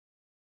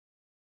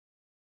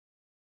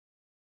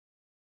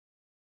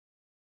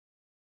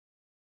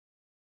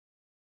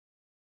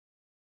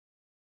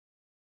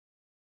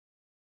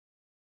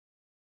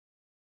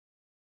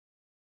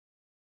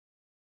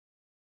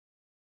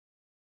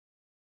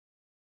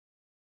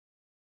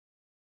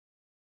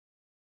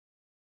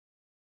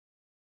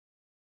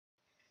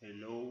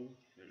Hello,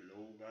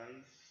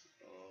 guys.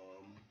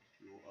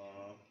 You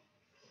are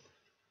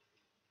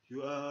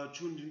you are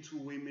tuned into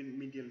Women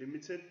Media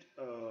Limited.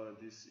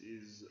 This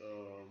is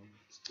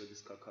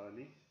Studies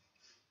Kakani,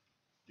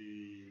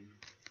 the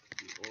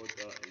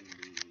author and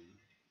the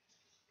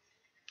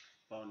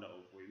founder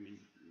of Women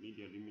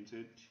Media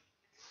Limited.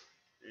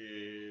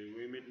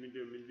 Women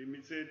Media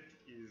Limited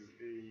is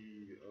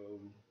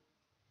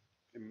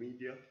a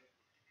media,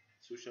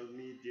 social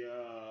media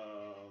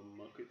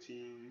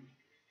marketing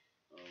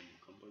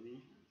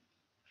company.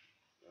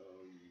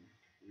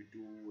 We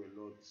do a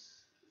lot of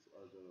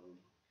other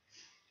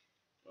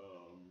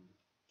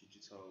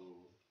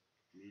digital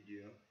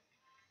media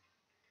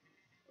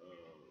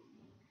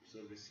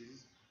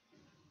services.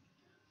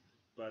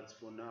 But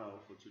for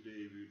now, for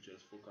today, we'll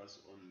just focus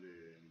on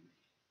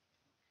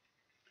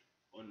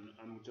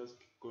I'm just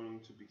going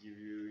to be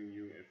giving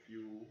you a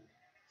few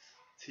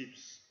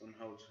tips on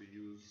how to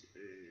use a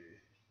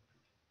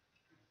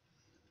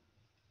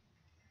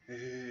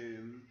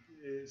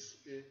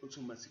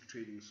automatic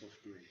trading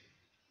software.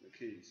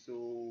 Okay,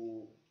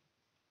 so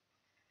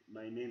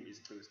my name is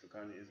Travis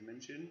Kakane, as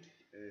mentioned.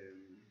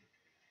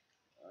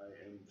 I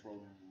am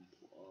from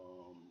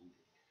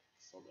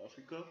South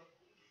Africa,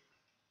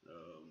 a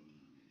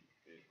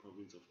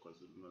province of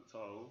KwaZulu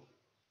Natal,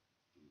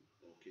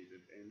 or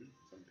KZN,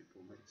 some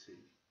people might say.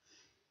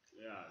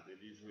 Yeah,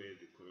 that is where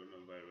the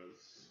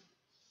coronavirus,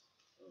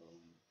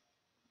 um,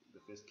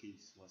 the first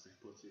case was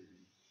reported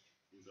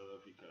in South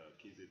Africa,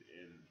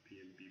 KZN,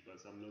 PNB,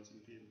 but I'm not in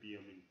PNB,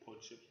 I'm in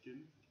Port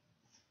Shepstone,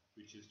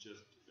 which is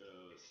just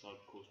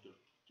south coast of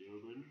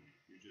Durban.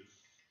 You just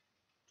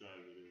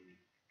drive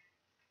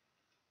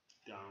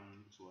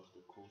down towards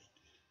the coast,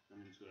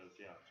 towards the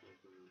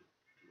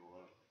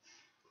lower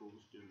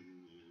coast, and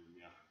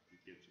yeah,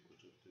 you get to Port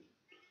Shepstone.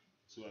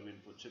 So I'm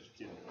in Port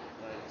Shepstone,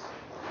 right?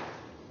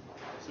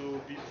 So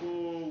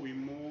before we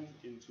move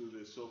into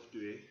the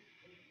software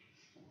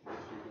that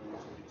we're going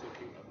to be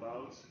talking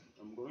about,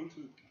 I'm going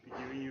to be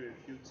giving you a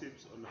few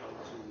tips on how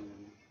to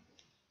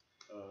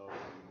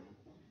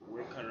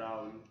work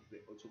around the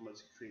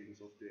automatic trading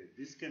software.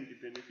 This can be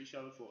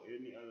beneficial for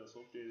any other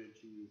software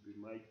that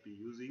might be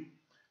using,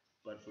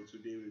 but for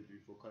today we'll be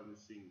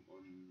focusing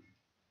on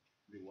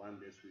the one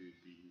that we'll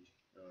be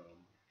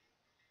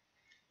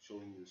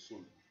showing you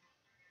soon.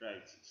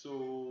 Right.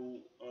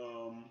 So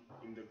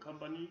in the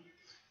company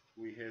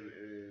we have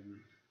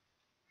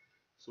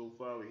so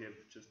far we have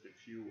just a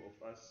few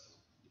of us.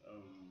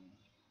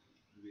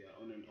 We are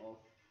on and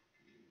off.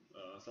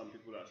 Some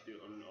people are still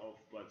on and off,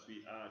 but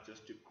we are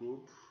just a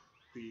group.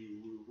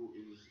 Who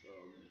is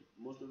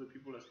most of the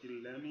people are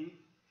still learning.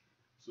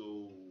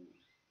 So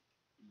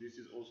this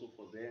is also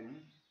for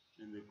them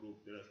in the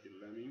group that are still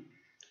learning,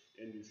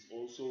 and it's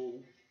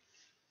also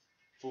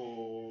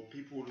for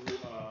people who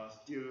are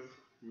still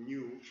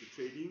new to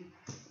trading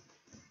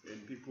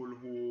and people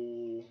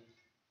um,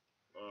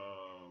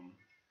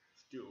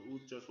 who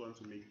just want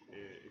to make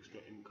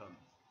extra income.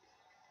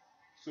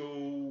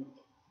 So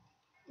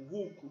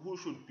who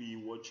should be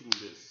watching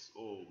this,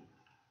 or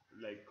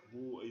like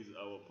who is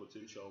our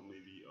potential,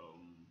 maybe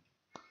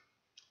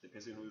the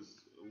person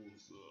who's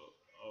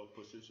our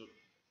potential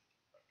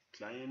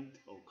client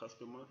or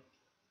customer?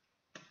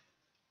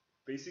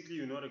 Basically,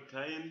 you're not a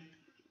client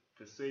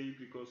per se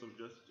because of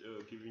just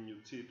giving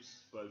you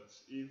tips, but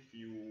if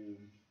you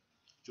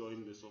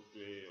join the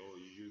software or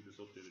you use the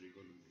software that we're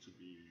going to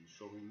be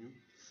showing you,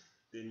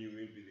 then you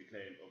will be the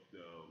client of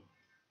the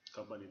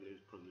company that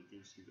is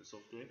producing the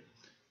software,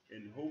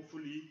 and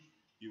hopefully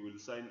you will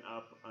sign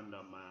up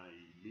under my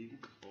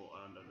link or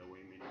under the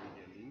Women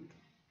Media link,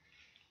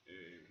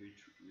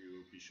 which we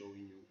will be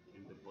showing you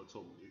in the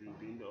bottom. It will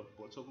be in the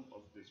bottom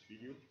of this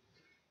video,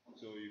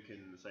 so you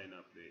can sign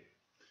up there.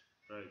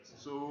 Right.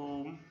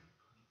 So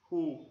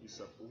who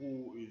should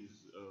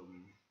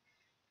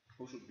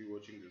be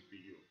watching this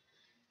video?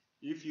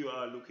 If you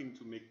are looking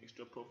to make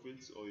extra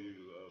profits, or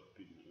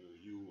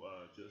you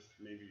are just,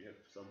 maybe you have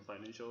some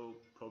financial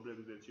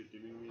problems that you're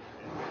dealing with,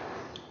 and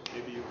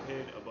maybe you've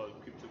heard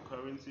about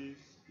cryptocurrencies,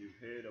 you've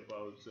heard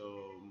about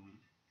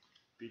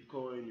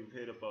Bitcoin, you've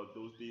heard about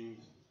those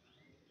things,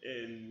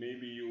 and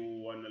maybe you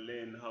want to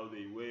learn how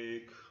they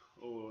work,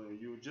 or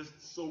you're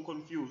just so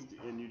confused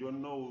and you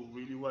don't know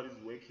really what is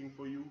working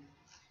for you.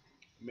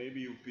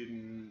 Maybe you've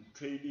been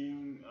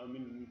trading,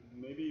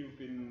 maybe you've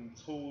been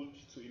told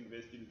to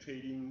invest in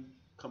trading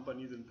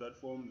companies and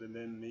platforms, and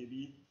then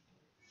maybe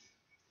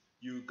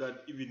you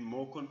got even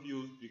more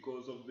confused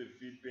because of the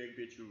feedback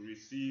that you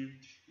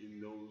received in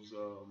those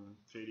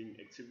trading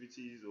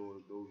activities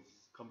or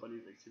those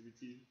companies'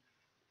 activities.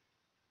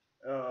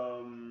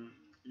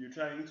 You're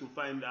trying to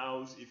find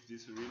out if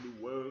this really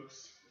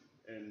works,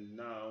 and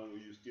now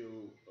you're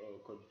still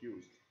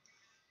confused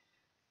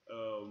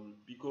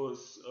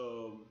because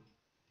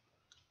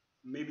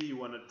maybe you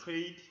want to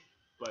trade,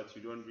 but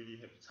you don't really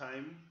have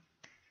time.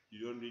 You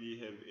don't really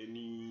have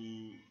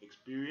any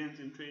experience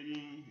in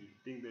trading. You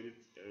think that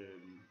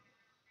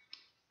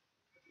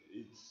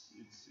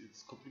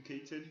it's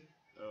complicated.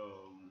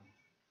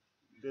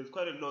 there's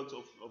quite a lot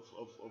of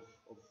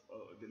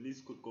the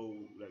list could go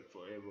like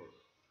forever,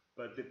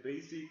 but the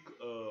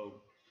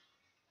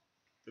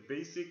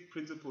basic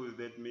principle is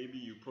that maybe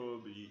you're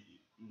probably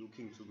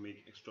looking to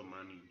make extra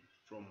money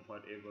from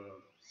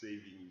whatever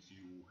savings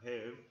you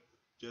have,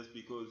 just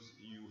because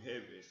you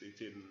have a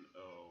certain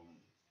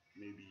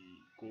maybe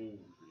goal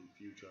in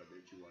future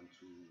that you want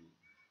to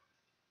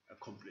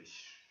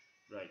accomplish,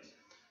 right?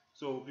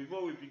 So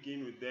before we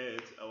begin with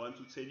that, I want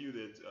to tell you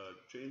that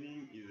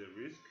trading is a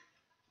risk,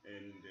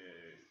 and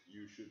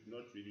you should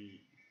not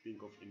really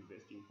think of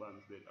investing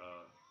funds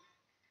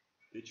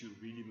that you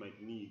really might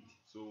need.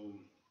 So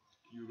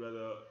you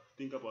rather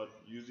think about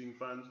using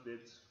funds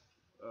that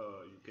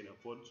you can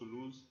afford to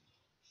lose.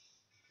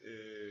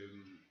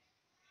 Um,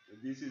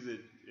 this is a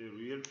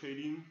real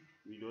trading.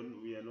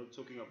 We are not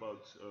talking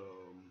about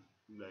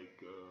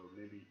like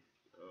maybe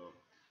uh,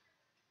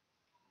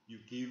 you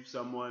give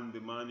someone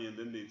the money and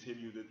then they tell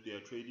you that they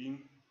are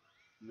trading.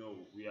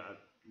 No,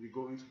 we're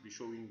going to be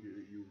showing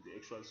you the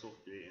actual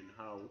software and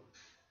how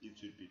it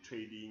should be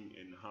trading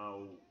and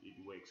how it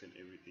works and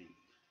everything.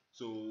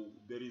 So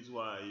that is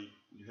why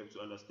you have to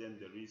understand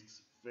the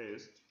risks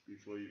first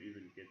before you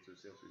even get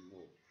yourself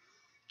involved.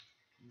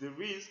 The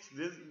risks,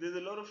 there's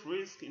a lot of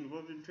risk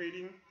involved in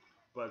trading,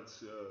 but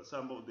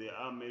some of there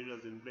are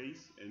measures in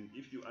place, and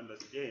if you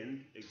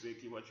understand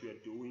exactly what you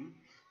are doing,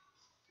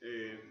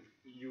 uh,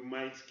 you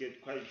might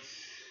get quite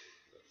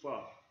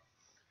far.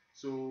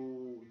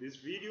 So this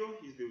video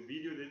is the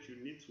video that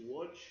you need to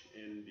watch,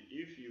 and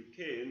if you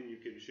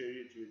can share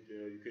it with,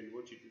 you can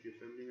watch it with your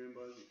family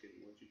members, you can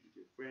watch it with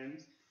your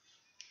friends,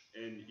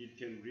 and it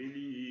can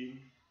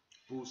really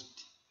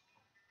boost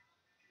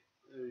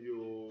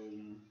your,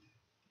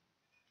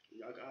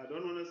 I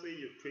don't want to say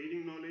your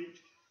trading knowledge,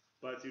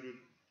 but it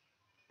will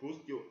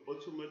boost your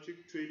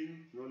automatic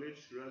trading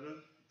knowledge rather,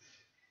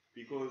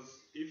 because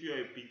if you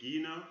are a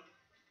beginner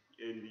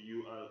and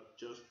you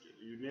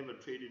never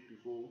traded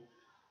before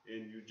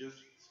and you just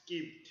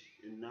skipped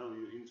and now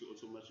you're into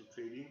automatic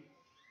trading,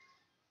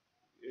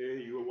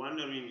 you are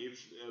wondering if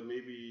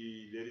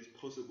maybe that is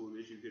possible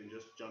that you can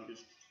just jump it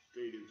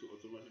straight into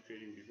automatic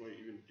trading before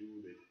you even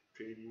do the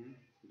trading,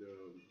 the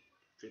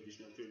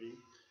traditional trading.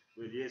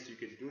 Well, yes, you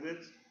can do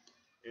that,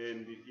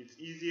 and it's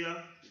easier.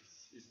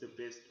 It's the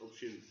best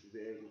options.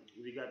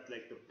 We got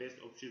like the best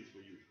options for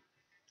you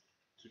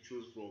to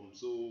choose from.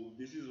 So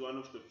this is one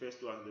of the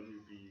first ones that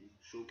we'll be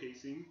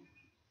showcasing,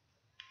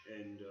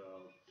 and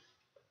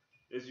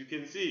as you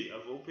can see,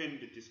 I've opened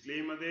the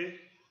disclaimer there.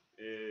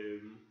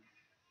 Um,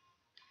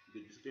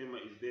 the disclaimer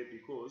is there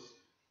because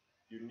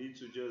you need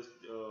to just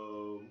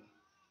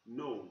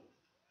know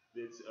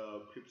that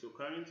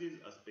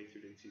cryptocurrencies are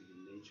speculative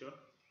in nature,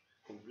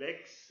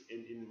 complex,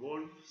 and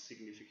involve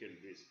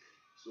significant risk.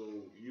 So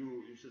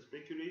it's a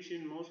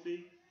speculation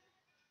mostly.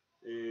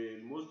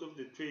 Most of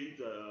the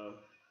trades are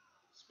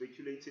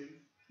speculative.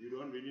 You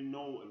don't really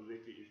know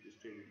exactly if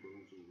this trade is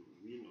going to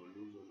win or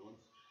lose or not.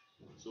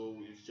 So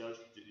it's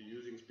just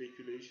using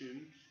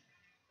speculation,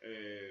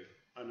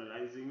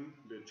 analyzing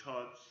the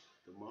charts,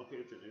 the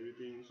markets, and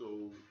everything.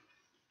 So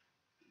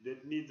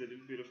that needs a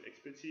little bit of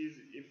expertise.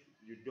 If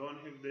you don't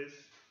have this,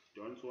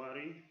 don't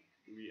worry.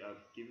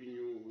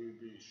 We'll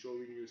be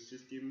showing you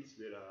systems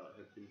that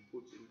have been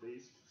put in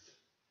place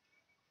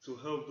to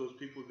help those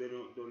people that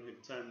don't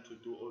have time to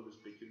do all the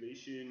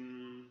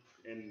speculation.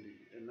 And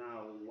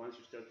now, once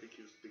you start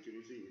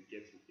speculating, it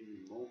gets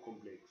even more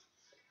complex.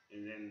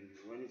 And then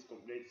when it's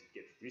complex, it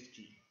gets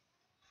risky.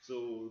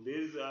 So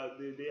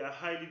they are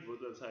highly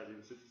volatile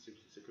in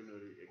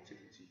secondary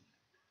activity.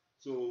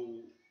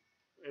 So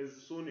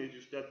as soon as you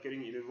start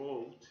getting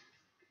involved,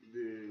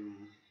 the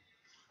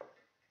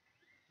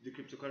the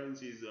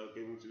cryptocurrencies are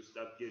going to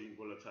start getting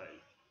volatile,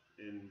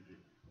 and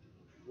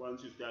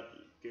once you start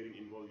getting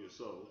involved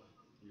yourself,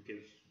 you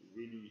can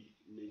really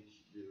make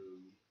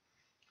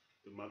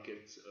the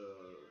market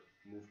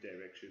move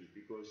direction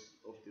because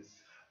of this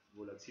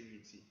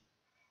volatility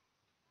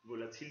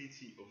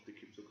volatility of the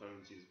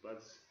cryptocurrencies.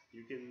 But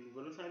you can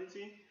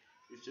volatility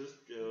is just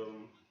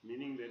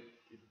meaning that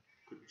it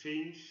could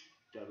change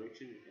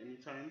direction at any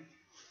time.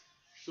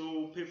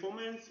 So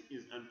performance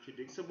is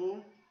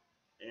unpredictable,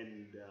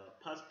 and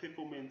past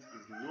performance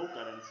is no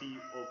guarantee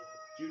of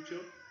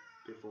future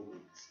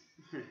performance.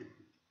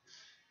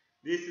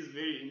 This is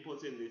very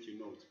important that you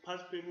note.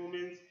 Past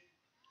performance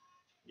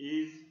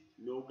is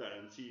no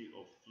guarantee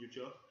of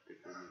future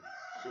performance.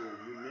 So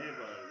you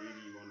never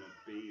really wanna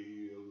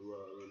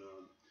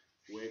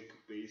work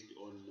based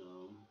on,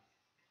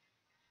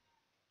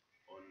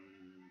 on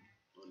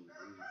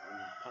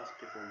past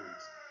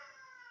performance.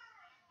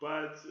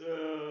 But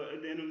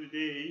at the end of the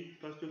day,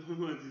 past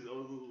performance is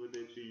also what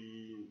that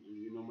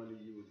we normally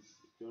use.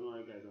 Don't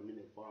worry, guys. I'm in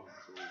a farm,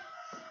 so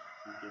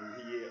you can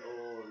hear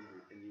all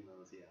the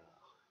animals here.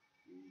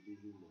 We're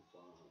using the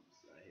farms.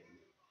 I have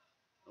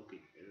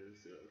okay.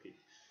 Okay.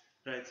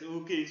 Right.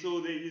 Okay.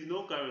 So there is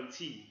no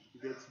guarantee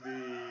that the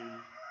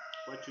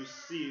what you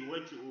see,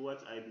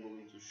 what I'm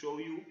going to show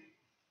you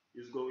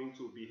is going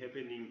to be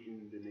happening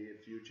in the near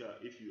future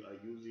if you are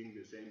using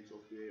the same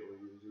software or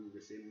using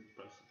the same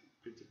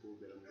principles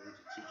that I'm going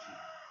to teach you.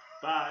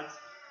 But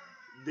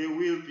there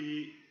will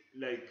be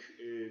like,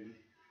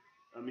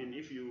 I mean,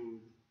 if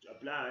you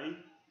apply,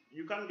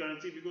 you can't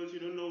guarantee because you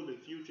don't know the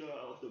future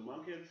of the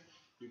market.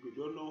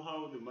 Don't know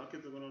how the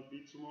markets are gonna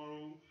be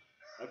tomorrow.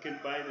 I can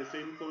buy the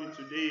same coin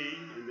today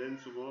and then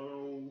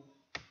tomorrow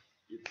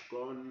it's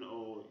gone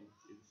or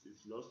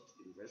it's lost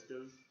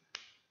investors.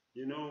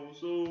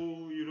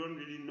 So you don't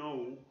really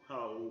know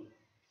how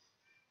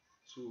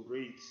to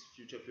rate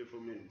future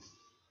performance.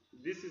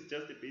 This is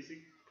just a basic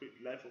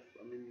life of,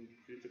 I mean,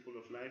 principle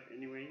of life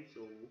anyway.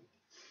 So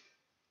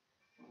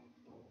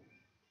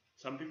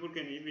some people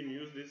can even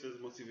use this as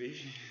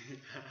motivation.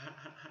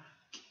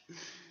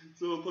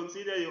 So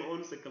consider your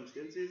own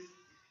circumstances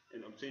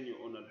and obtain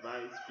your own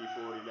advice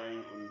before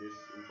relying on this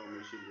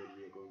information that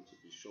we are going to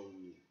be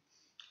showing you.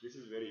 This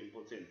is very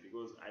important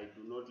because I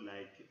do not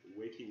like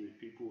working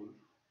with people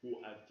who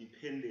are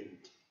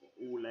dependent,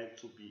 who like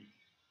to be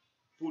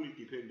fully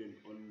dependent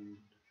on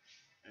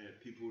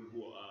people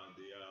who are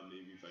they are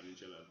maybe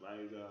financial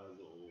advisors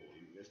or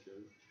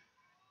investors.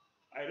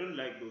 I don't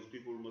like those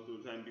people most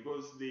of the time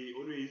because they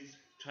always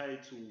try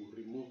to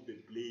remove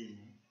the blame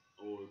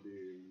or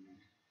the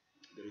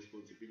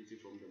responsibility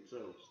from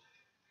themselves.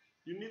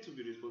 You need to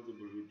be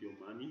responsible with your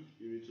money.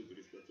 You need to be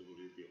responsible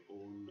with your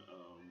own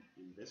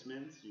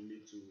investments. You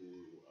need to,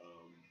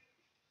 um,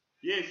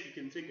 yes, you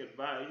can take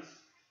advice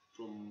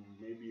from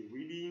maybe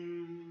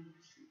reading,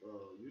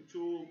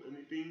 YouTube,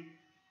 anything,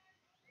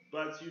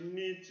 but you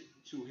need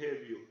to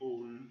have your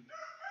own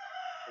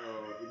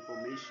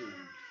information.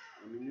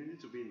 I mean, you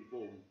need to be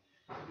informed.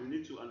 You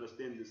need to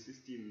understand the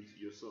systems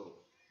yourself.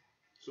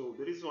 So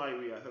that is why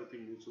we are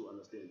helping you to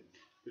understand.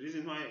 The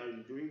reason why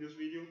I'm doing this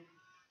video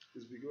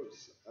is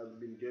because I've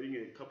been getting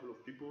a couple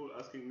of people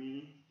asking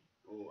me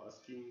or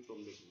asking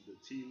from the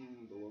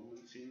team, the woman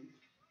team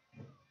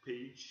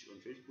page on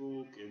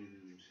Facebook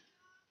and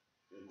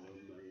on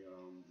my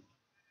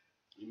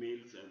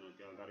emails, and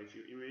I got a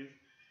few emails.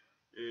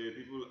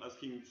 People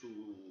asking to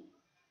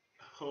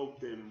help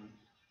them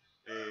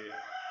uh,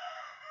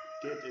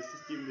 get a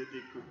system that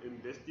they could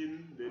invest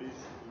in that is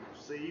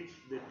safe,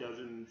 that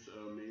doesn't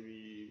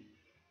maybe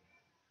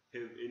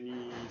have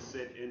any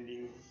set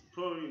endings.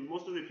 Probably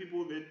most of the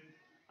people that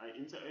I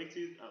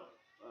interacted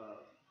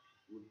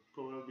would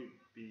probably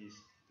be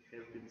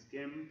have been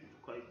scammed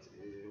quite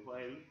a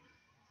while.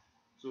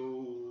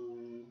 So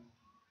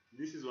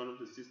this is one of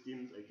the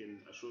systems I can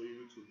assure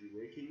you to be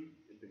working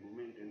at the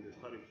moment, and there's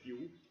quite a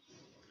few.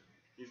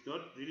 It's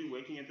not really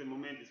working at the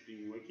moment. It's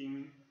been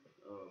working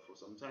for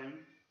some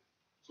time.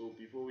 So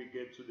before we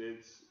get to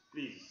that,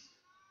 please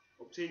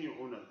obtain your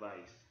own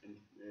advice and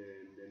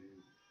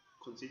then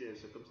consider your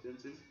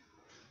circumstances,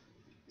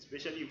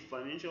 especially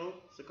financial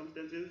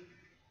circumstances.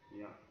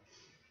 Yeah,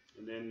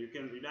 and then you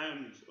can rely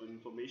on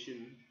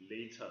information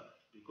later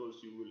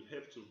because you will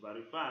have to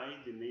verify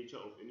the nature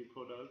of any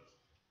product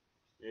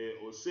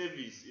or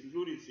service,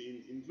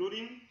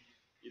 including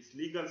its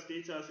legal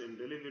status and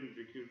relevant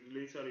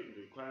regulatory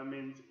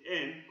requirements,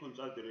 and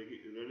consult the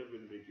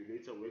relevant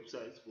regulator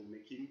websites for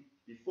making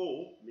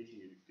before making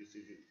a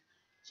decision.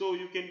 So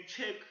you can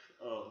check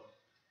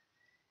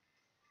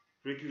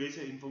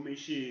regulator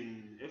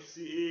information,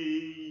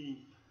 FCA,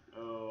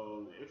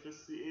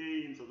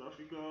 FSCA in South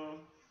Africa,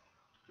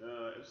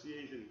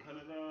 FCA is in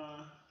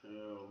Canada.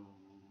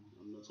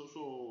 I'm not so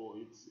sure.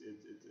 It's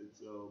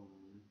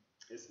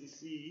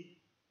SEC.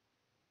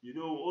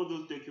 All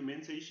those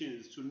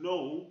documentations to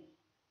know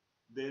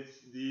that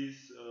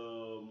this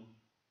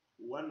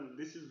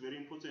is very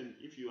important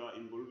if you are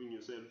involving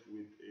yourself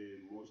with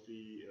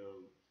mostly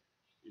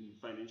in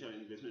financial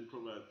investment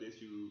products,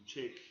 that you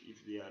check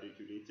if they are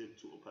regulated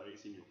to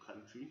operate in your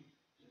country,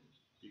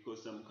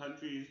 because some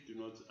countries do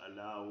not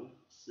allow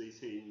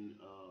certain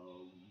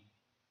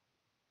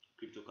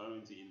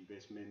cryptocurrency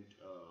investment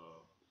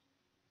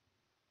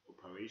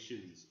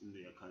operations in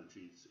their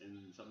countries,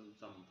 and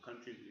some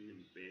countries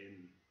even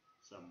ban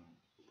some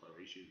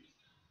operations.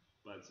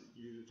 But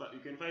you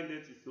can find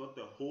that it's not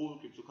the whole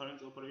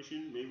cryptocurrency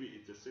operation. Maybe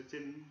it's a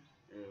certain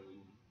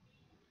um,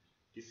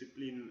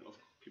 discipline of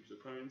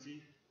cryptocurrency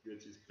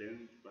that is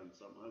banned, but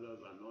some others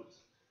are not.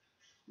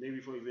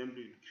 Maybe, for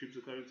example,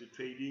 cryptocurrency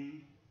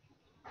trading.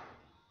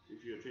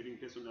 If you're trading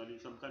personally,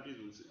 some countries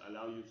will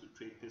allow you to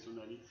trade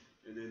personally,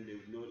 and then they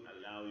will not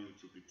allow you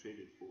to be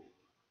traded for,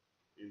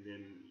 and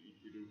then it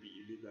will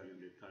be illegal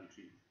in that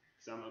country.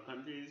 Some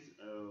countries,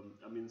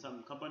 I mean,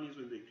 some companies,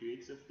 when they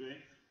create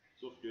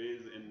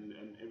softwares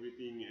and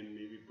everything, and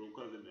maybe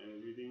brokers and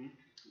everything,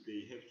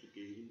 they have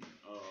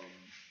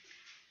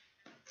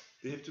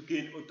to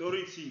gain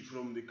authority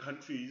from the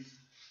countries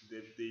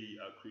that they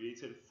are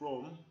created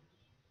from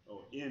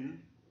or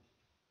in,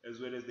 as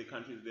well as the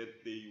countries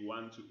that they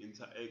want to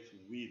interact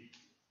with.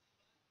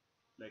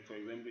 Like, for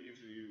example, if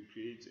you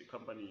create a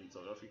company in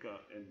South Africa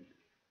and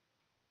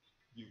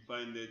you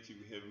find that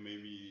you have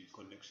maybe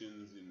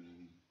connections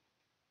in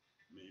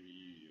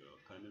maybe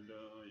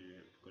Canada, you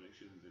have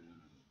connections in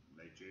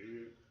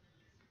Nigeria,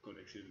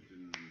 connections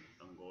in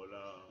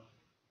Angola,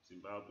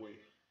 Zimbabwe,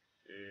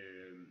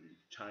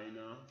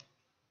 China,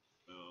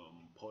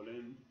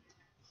 Poland.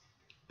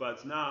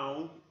 But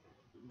now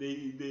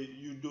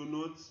you do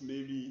not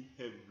maybe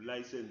have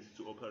license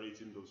to operate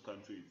in those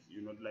countries.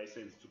 You're not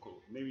licensed to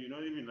maybe you're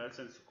not even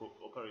licensed to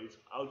operate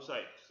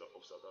outside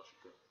of South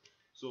Africa.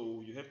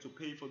 So you have to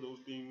pay for those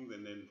things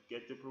and then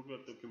get the proper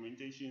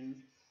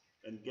documentation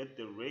and get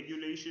the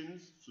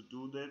regulations to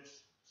do that.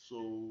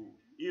 So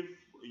if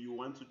you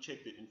want to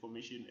check the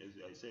information, as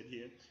I said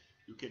here,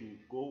 you can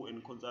go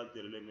and consult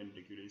the relevant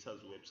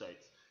regulators'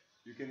 websites.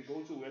 You can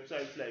go to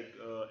websites like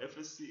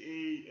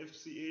FSCA,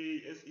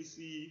 FCA,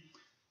 SEC,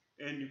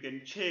 and you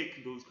can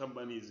check those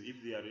companies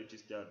if they are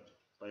registered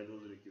by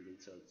those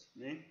regulators.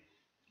 Ne?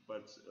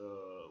 But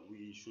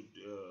we should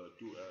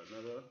do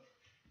another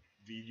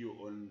video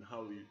on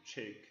how you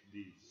check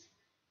these.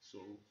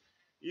 So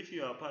if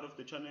you are part of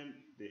the channel,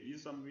 there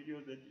is some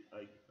videos that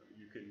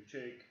you can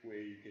check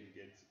where you can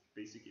get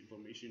basic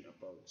information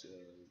about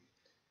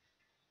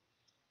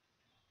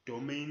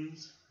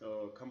domains,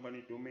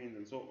 company domains,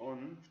 and so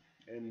on,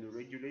 and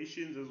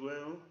regulations as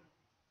well.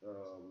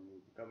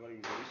 We'll be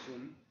covering very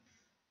soon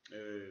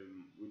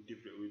with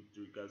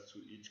regards to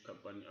each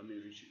company. I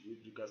mean,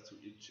 with regards to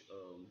each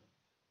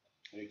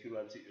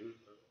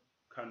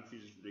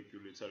country's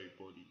regulatory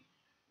body.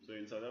 So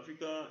in South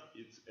Africa,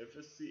 it's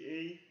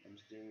FSCA. I'm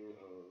still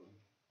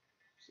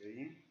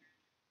saying.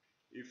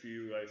 If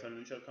you are a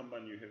financial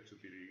company, you have to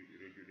be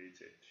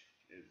regulated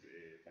as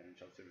a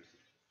financial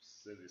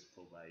service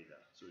provider.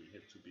 So you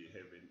have to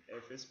have an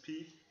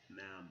FSP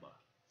number.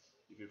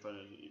 If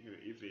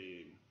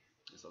a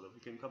South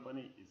African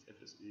company is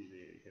FSP,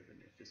 they have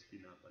an FSP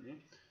number. Yeah?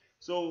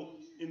 So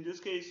in this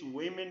case,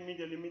 Wayman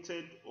Media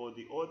Limited or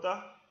the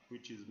author,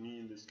 which is me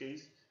in this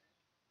case,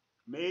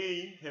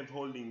 may have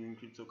holding in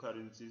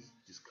cryptocurrencies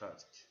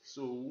discussed.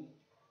 So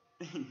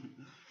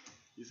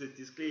it's a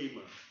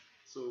disclaimer.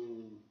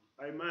 So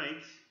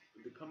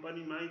the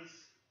company might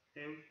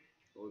have,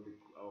 or the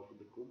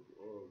group,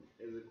 or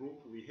as a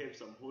group, we have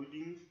some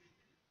holdings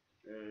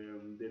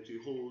that we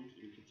hold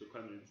in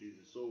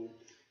cryptocurrencies. So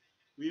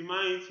we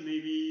might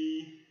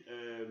maybe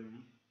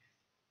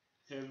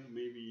have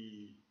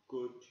maybe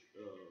good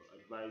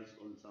advice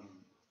on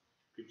some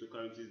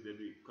cryptocurrencies that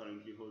we're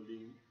currently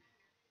holding.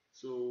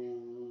 So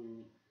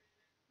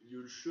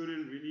you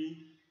shouldn't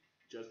really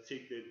just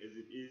take that as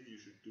it is. You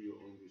should do your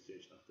own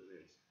research after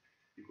that,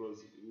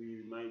 because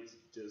we might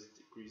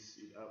just grease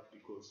it up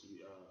because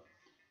we are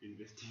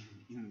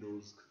investing in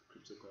those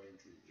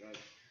cryptocurrencies, right?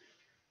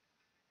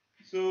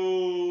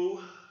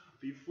 So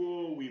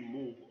before we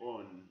move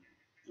on,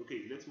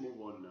 okay, let's move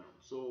on now.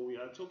 So we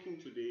are talking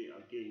today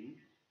again.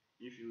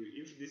 If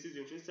this is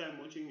your first time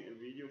watching a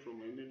video from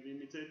Wayman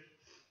Limited,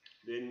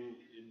 then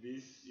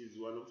this is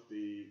one of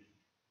the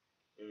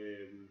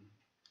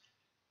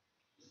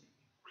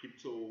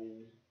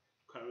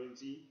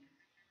cryptocurrency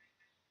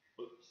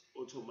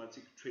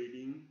automatic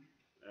trading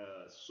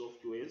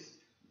softwares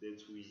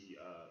that we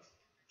are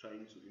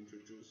trying to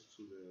introduce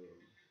to the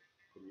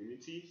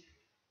community.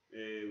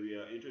 We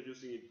are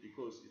introducing it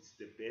because it's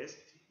the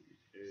best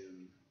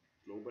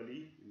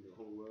globally in the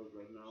whole world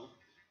right now.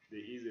 There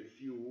is a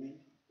few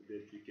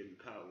that we can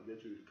cover,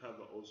 that we will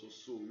cover also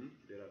soon.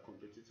 There are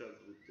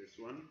competitors with this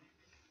one,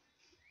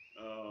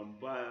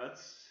 but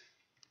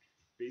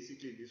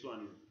basically this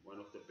one is one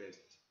of the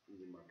best in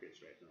the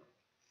markets right now.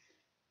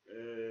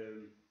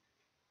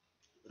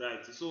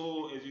 Right,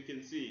 so as you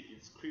can see,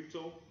 it's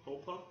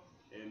Cryptohopper,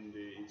 and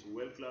it's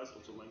world-class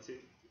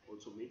automated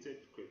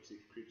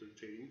crypto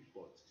trading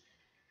bot.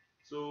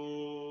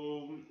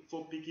 So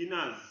for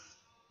beginners,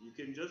 you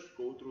can just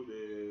go through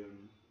the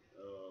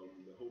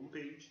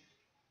homepage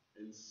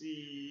and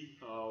see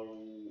how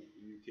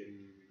you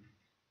can,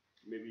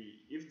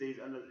 maybe if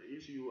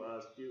you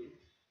are still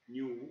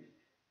new,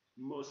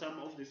 some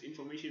of this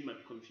information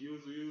might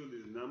confuse you.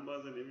 These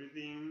numbers and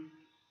everything,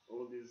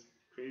 all these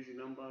crazy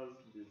numbers,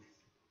 these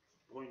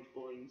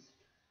points.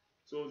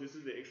 So this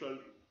is the actual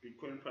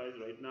Bitcoin price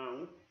right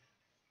now.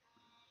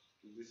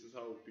 This is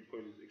how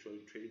Bitcoin is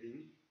actually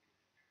trading.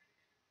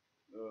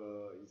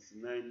 It's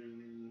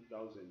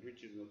 9,000,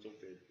 which is not so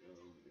bad.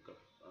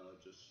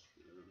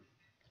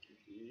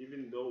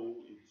 Even though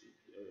it's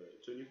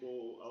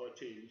 24-hour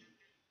change,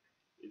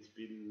 it's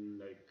been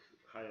like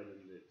higher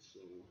than that. So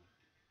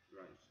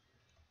right.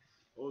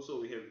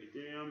 Also, we have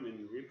Ethereum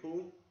and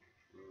Ripple.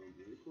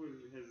 Ripple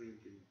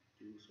hasn't been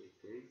doing so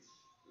great,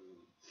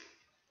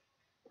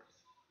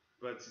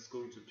 but it's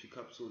going to pick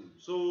up soon.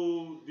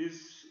 So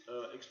this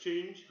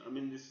exchange,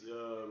 this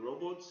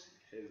robot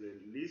has a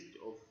list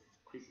of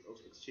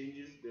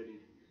exchanges that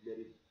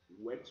it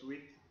works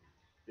with,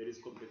 that is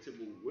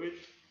compatible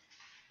with.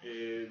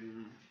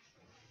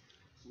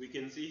 We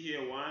can see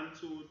here 1,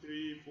 2,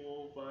 3,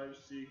 4, 5,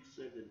 6,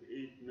 7,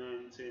 8,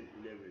 9, 10,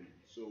 11.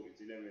 So it's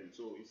 11.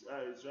 So it's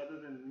rather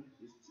than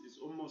it's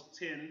almost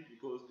 10,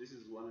 because this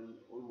is one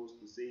almost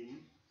the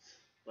same,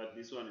 but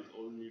this one is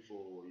only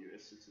for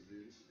US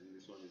citizens and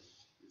this one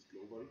is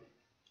global.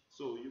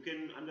 So you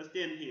can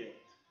understand here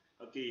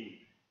again,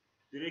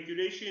 The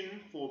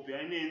regulation for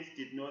Binance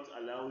did not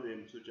allow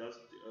them to just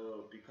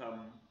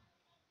become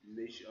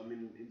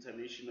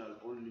international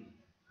only.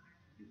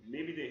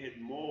 Maybe they had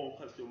more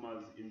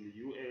customers in the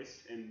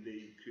US and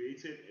they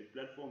created a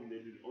platform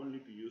that will only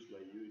be used by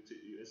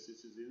US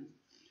citizens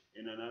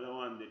and another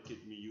one that can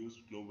be used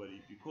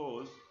globally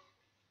because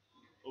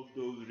of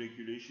those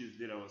regulations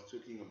that I was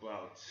talking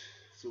about.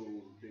 So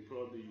they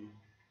probably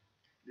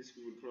this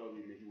will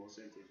probably make more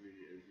sense as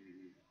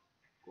we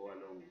go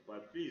along.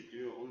 But please do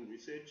your own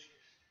research.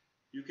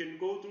 You can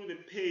go through the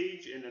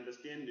page and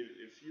understand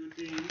a few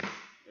things.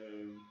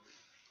 Um,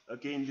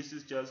 Again, this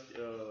is just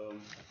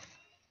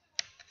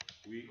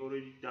we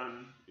already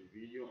done a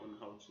video on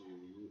how to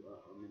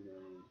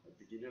a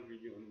beginner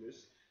video on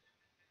this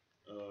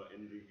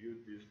and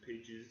reviewed these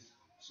pages.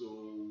 So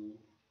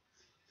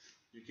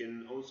you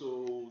can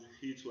also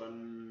hit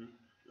one.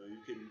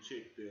 You can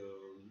check the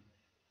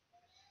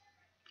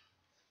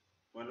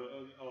one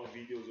of our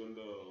videos on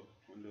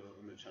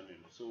the channel.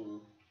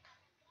 So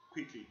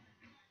quickly,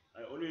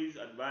 I always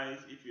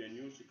advise if you are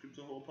new to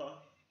Cryptohopper,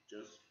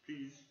 just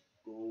please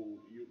go.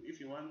 If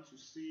you want to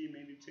see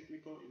maybe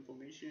technical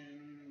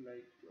information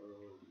like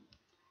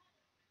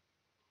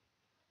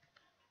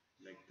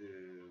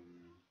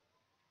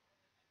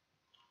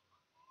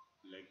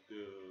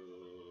the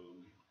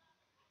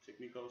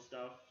technical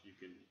stuff, you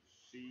can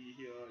see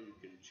here. You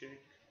can check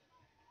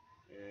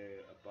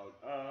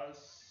about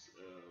us,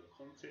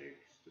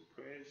 contacts, the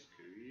press,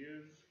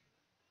 careers,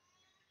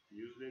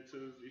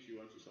 newsletters. If you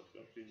want to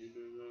subscribe to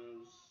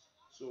newsletters,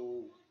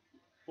 so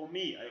for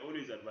me, I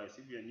always advise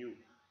if you're new,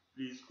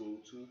 please go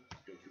to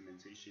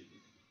documentation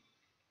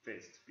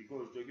first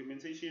because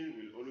documentation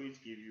will always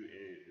give you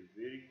a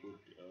very good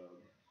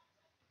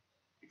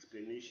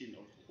explanation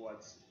of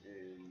what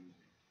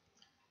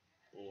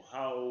or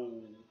how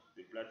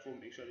the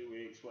platform actually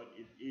works, what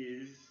it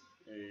is,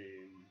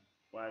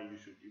 why you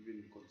should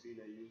even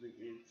consider using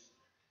it.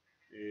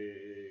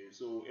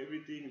 So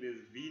everything,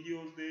 there's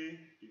videos there.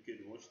 You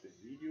can watch the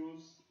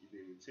videos.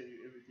 They will tell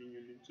you everything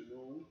you need to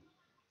know.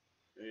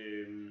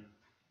 Um,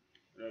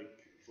 like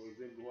for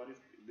example, what is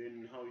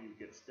then how you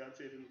get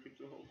started in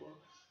Cryptohopper.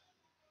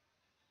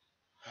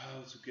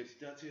 How to get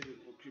started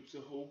on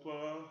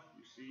Cryptohopper,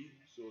 you see.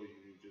 So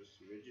you just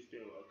register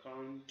your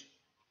account.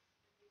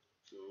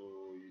 So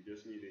you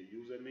just need a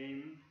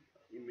username,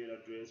 email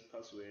address,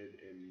 password,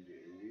 and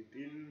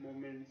within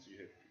moments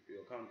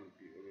your account will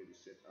be already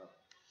set up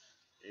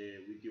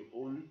with your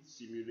own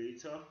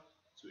simulator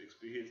to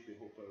experience the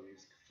Hopper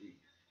risk free.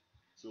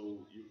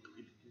 So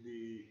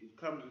it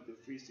comes with the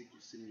free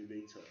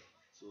simulator.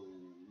 So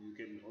you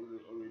can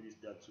already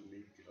start to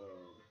make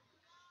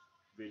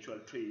virtual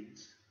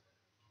trades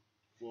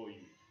for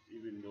you,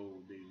 even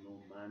though there's no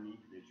money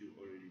that you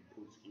already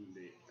put in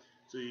there.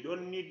 So you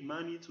don't need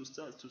money to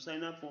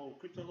sign up for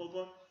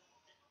Cryptohopper.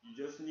 You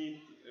just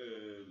need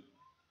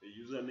a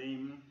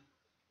username,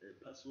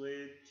 a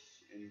password,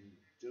 and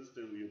just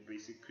your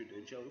basic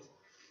credentials.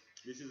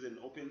 This is an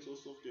open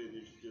source software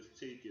that you just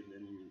take and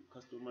then you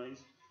customize,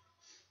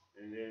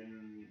 and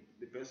then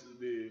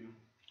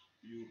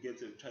you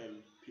get a trial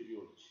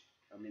period.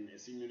 I mean, a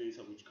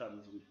simulator which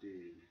comes with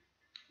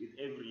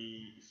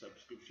every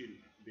subscription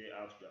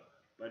thereafter.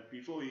 But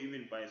before you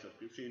even buy a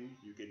subscription,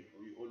 you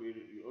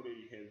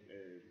already have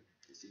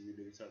a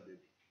simulator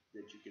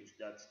that you can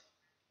start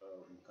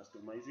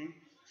customizing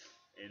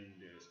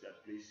and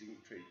start placing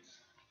trades,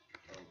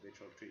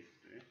 virtual trades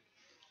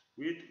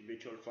with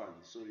virtual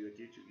funds. So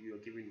you're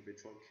giving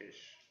virtual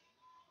cash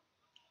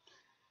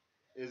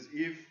as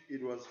if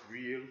it was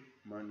real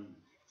money.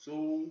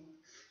 So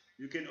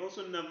you can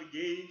also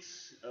navigate.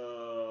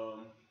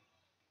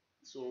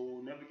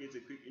 Navigate a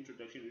quick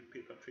introduction with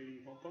paper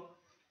trading hopper.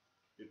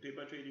 The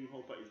paper trading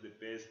hopper is the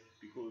best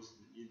because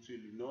it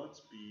will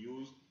not be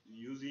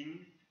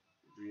using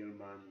real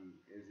money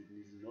as it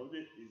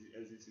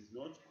is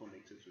not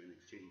connected to an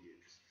exchange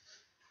yet.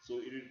 So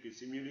it will be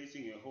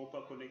simulating a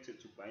hopper connected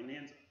to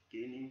Binance,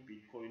 gaining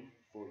Bitcoin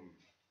for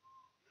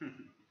you.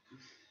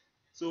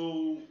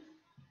 So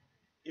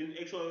in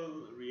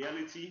actual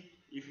reality,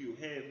 if you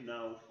have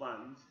now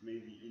funds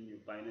maybe in your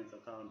Binance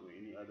account or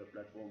any other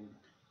platform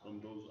from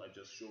those I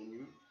just shown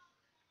you,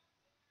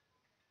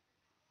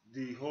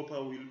 the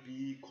hopper will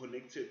be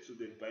connected to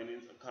the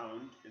Binance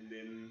account and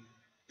then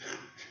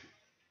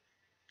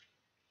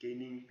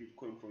gaining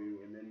Bitcoin for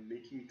you and then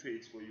making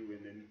trades for you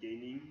and then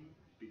gaining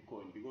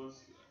Bitcoin,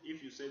 because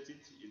if you set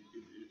it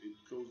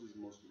closes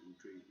mostly in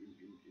trade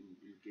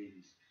in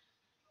gains.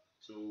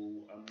 So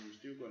I'm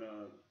still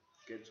gonna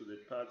get to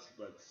that part,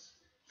 but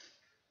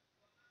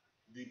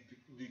the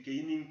the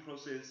gaining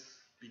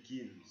process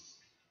begins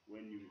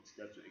when you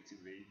start to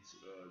activate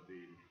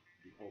the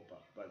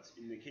hopper. But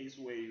in the case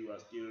where you are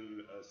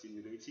still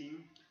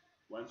simulating,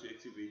 once you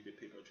activate the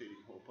paper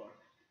trading hopper,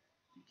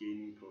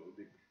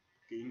 the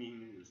gaining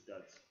will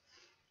start.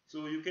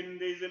 So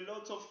there's a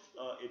lot of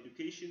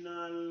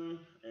educational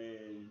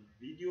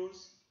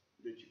videos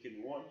that you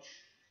can watch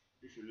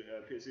if you're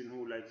a person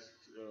who likes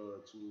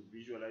to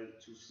visualize,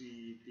 to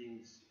see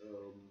things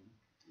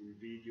in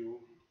video,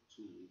 to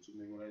to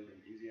memorize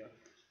them easier.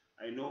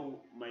 I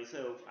know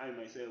myself, I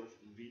myself,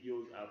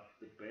 videos are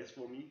the best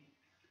for me.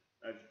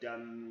 I've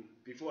done,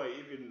 before I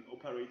even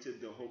operated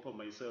the hopper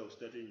myself,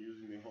 started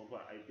using the hopper,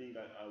 I think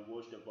I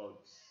watched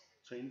about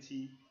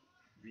 20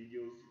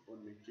 videos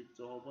on the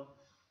Cryptohopper.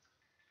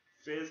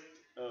 First,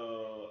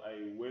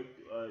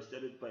 I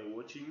started by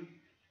watching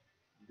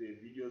the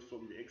videos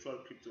from the actual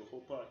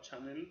Cryptohopper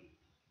channel.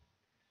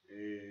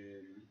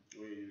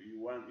 Where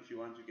you want, if you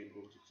want, you can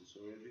go to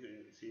tutorial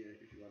here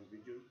if you want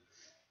videos,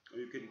 or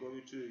you can go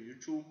to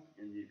YouTube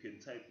and you can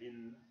type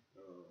in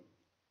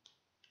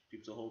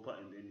Cryptohopper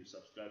and then you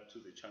subscribe to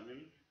the channel,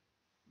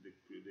 the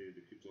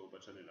Cryptohopper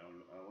channel.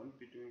 I won't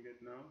be doing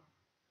it now.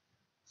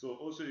 So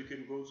also you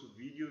can go to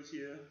videos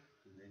here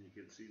and then you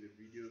can see the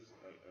videos.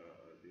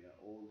 They are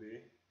all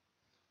there.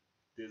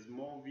 There's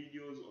more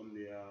videos on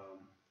their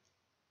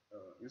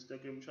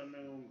Instagram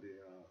channel,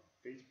 their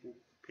Facebook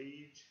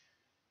page,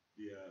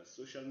 their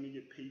social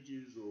media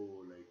pages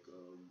or like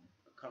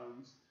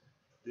accounts.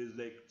 There's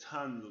like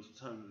tons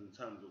and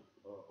tons of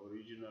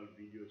original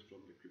videos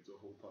from the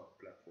Cryptohopper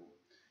platform.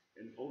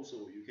 And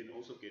also, you can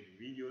also get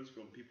videos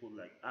from people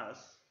like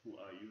us who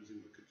are using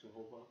the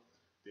Cryptohopper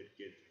that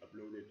get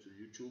uploaded to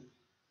YouTube,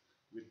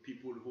 with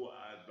people who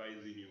are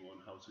advising you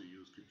on how to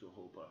use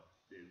Cryptohopper.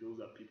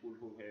 Those are people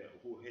who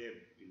have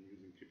been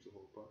using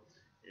Cryptohopper,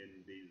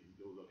 and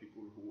those are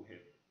people who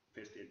have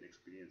first-hand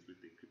experience with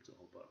the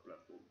Cryptohopper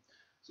platform.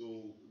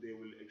 So they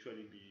will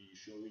actually be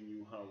showing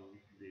you how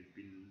they've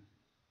been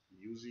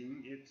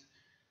using it,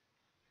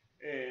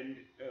 and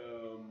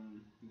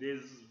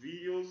there's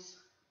videos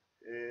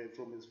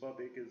from as far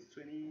back as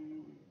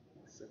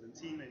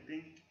 2017, I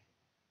think.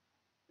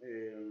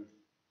 Um,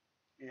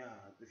 yeah,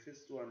 the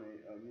first one,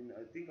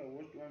 I think I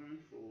watched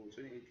one for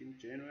 2018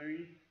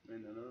 January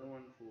and another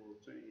one for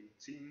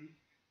 2018.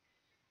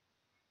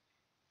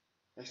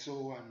 I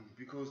saw one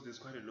because there's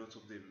quite a lot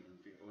of them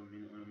on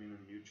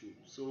YouTube.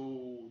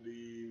 So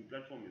the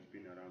platform has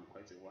been around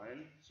quite a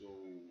while. So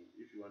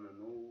if you wanna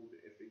know the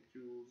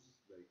FAQs,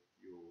 like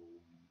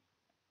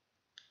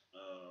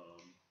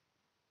um,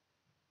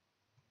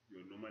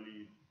 your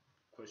normally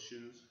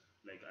questions,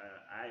 like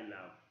I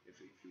love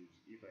FAQs.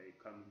 If I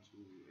come to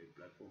a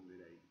platform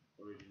that I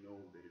already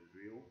know that is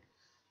real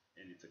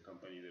and it's a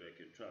company that I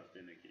can trust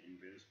and I can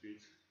invest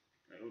with,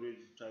 I always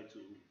try to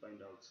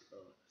find out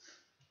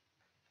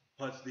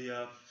what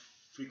their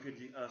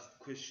frequently asked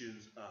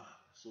questions are,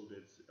 so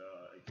that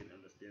I can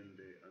understand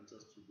the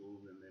answers to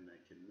those, and then I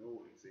can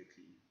know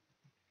exactly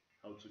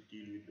how to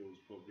deal with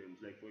those problems.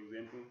 Like for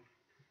example,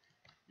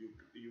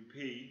 you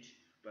paid,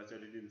 but I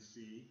didn't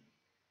see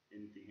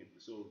anything happen.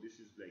 So this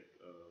is like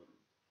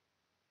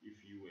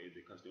if you were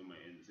the customer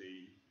and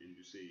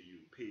you say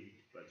you paid,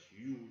 but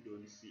you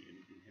don't see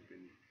anything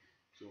happening.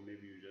 So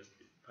maybe you just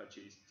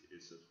purchased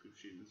a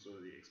subscription. So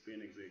they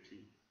explain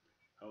exactly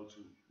how to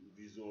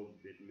resolve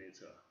that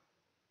matter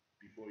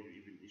before you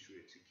even issue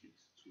a ticket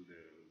to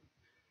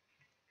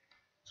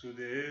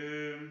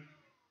the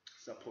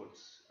support.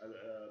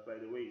 By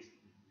the way,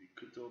 the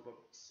crypto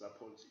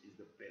support is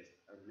the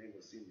best. I've never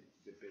seen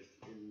the best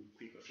in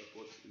quicker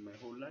support in my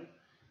whole life.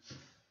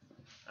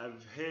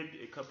 I've had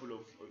a couple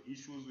of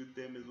issues with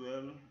them as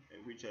well,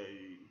 which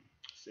I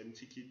sent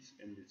tickets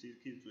and the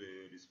tickets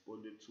were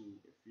responded to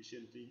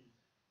efficiently,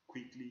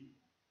 quickly,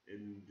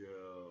 and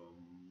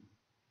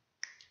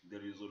the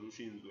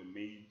resolutions were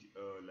made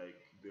like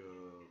the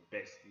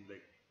best,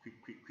 like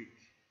quick.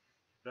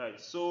 Right.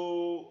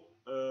 So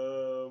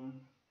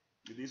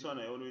this one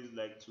I always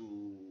like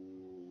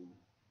to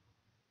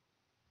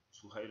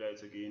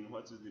highlight again.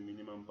 What is the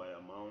minimum buy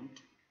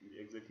amount? The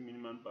exact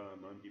minimum buy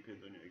amount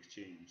depends on your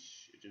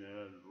exchange. A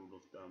general rule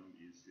of thumb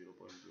is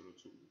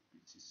 0.02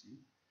 BTC,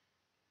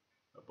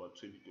 about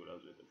 $20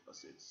 worth of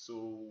assets. So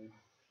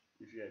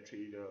if you're a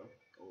trader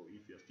or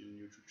if you're still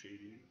new to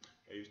trading,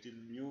 or you're still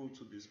new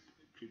to this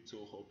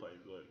Cryptohopper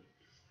as well,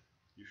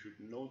 you should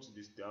note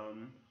this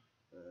down.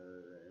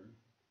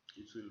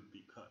 It will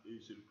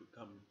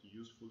become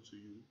useful to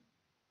you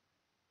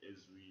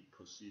as we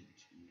proceed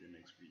in the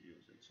next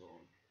videos and so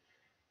on.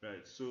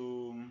 Right.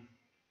 So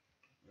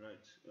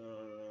right.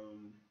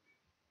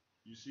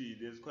 You see,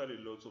 there's quite a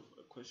lot of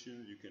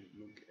questions you can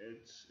look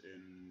at,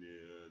 and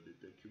the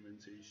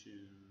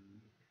documentation.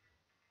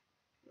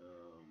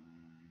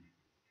 Um,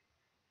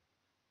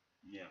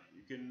 yeah,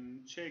 you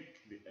can check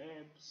the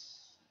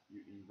apps.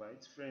 You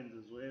invite friends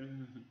as well.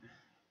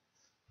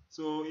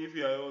 So if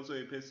you are also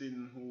a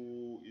person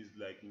who is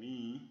like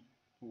me,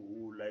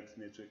 who likes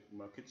network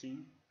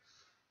marketing,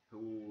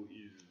 who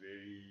is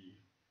very,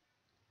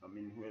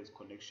 who has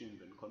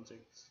connections and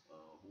contacts,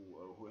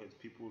 who has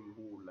people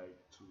who like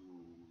to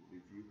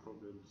review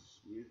problems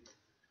with,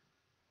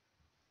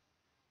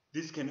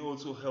 this can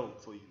also help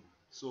for you.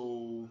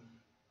 So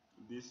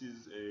this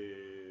is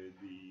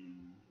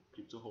the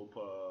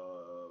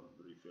Cryptohopper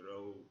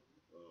referral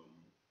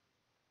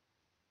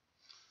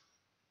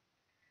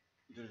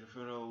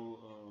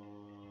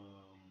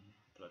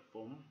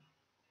platform.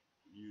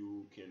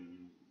 You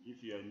can,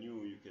 if you are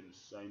new, you can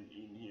sign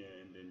in here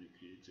and then you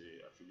create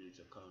a affiliate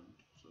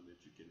account. so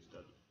that you can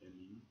start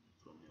earning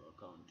from your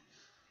account.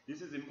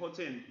 This is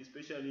important,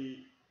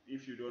 especially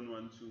if you don't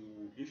want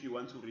to, if you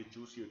want to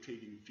reduce your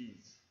trading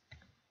fees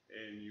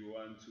and you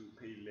want to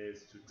pay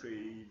less to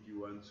trade,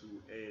 you want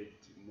to add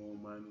more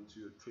money to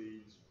your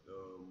trades,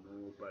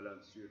 more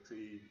balance to your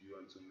trade, you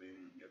want to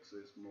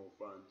access more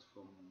funds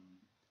from,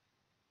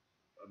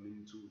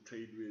 to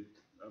trade with.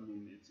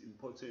 It's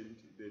important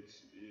that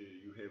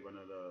you have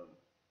another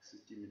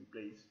system in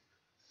place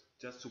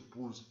just to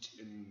boost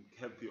and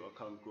help your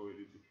account grow a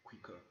little bit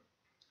quicker.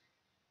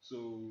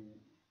 So,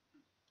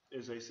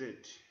 as I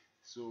said,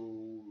 so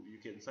you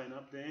can sign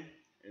up there,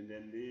 and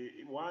then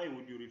why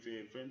would you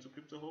refer a friend to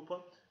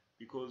Cryptohopper?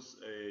 Because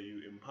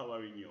you're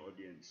empowering your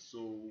audience.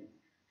 So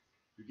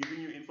we're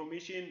giving you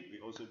information,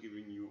 we're also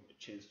giving you a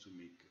chance to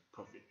make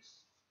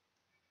profits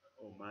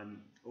or money.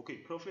 Okay,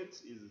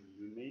 profits is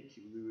we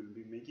will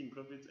be making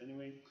profits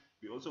anyway.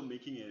 We're also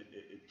making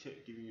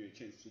giving you a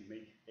chance to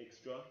make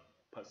extra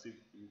passive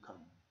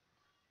income,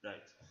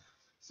 right?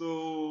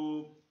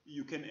 So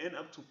you can earn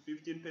up to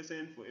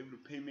 15% for every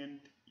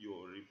payment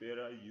your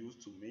referrer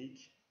used to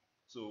make.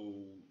 So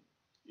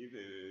if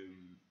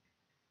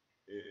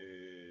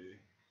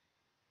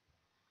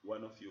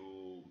one of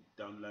your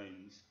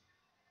downlines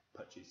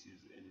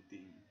purchases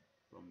anything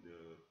from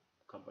the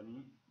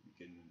company, you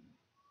can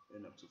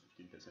earn up to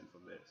 15%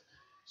 from that.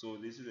 So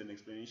this is an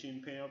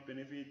explanation. Payout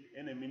benefit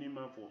and a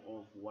minimum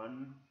of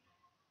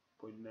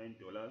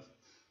 $1.9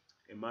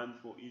 a month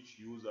for each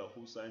user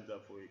who signs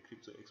up for a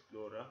Crypto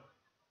Explorer,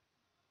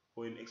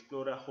 for an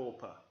Explorer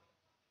Hopper.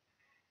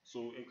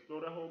 So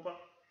Explorer Hopper,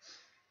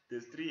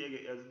 there's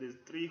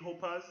three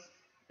hoppers.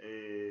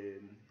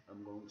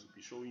 I'm going to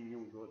be showing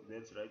you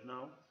that right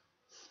now.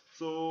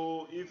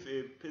 So if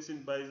a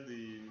person buys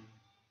the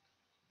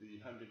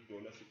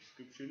 $100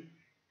 subscription,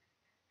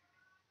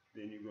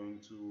 then you're going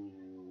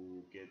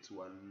to get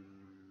one.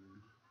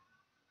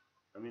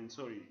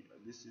 Sorry,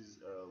 this is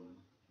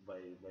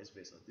vice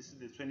versa. This is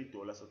the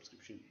 $20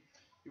 subscription.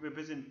 If a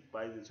person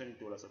buys the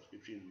 $20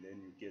 subscription,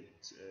 then you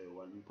get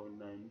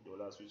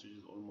 $1.9, which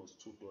is almost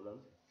 $2.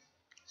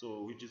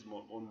 So which is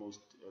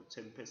almost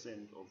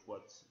 10% of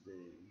what the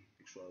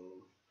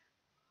actual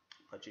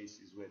purchase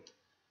is worth.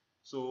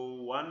 So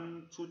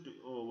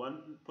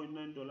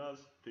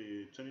 $1.9 per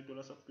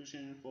 $20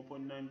 subscription,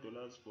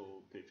 $4.9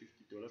 for per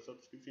 $50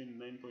 subscription,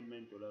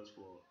 $9.9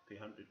 for per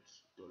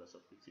 $100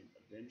 subscription.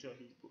 Adventure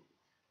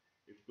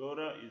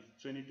Explorer is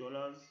 $20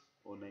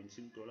 or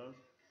 $19.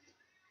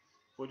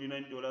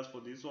 $49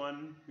 for this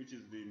one, which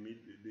is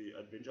the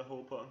Adventure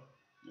Hopper,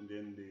 and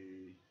then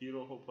the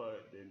Hero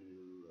Hopper then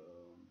will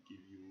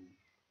give you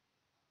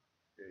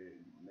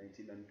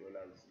 $99.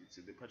 It's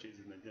the purchase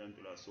is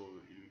 $99, so it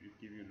will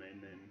give you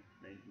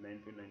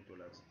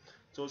 $9.9.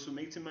 So to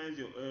maximize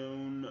your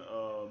own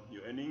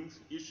your earnings,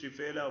 each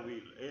referrer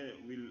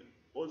will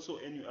also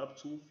earn you up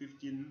to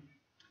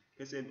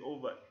 15%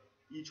 over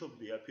each of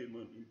their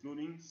payment,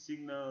 including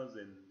signals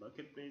and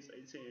marketplace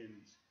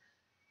items.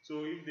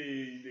 So if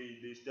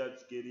they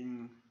start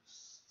getting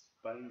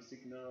buying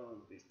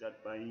signals, they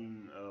start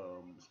buying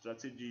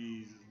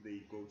strategies,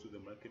 they go to the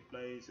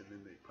marketplace and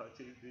then they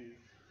purchase these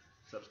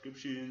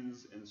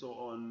subscriptions and so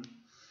on.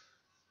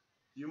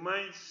 You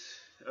might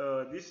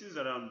this is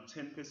around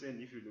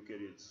 10% if you look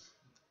at it.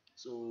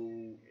 So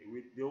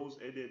with those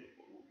added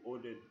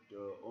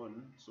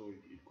on, so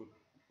it could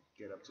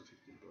get up to $15.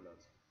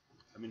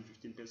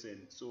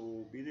 15%.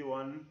 So be the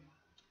one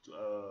to,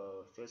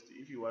 first,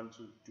 if you want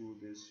to do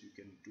this, you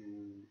can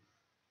do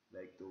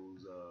like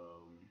those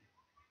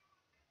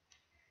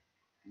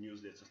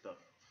newsletter stuff.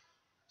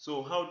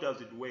 So how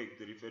does it work,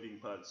 the referring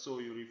part? So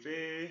you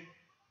refer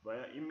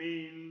via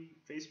email,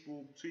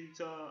 Facebook,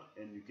 Twitter,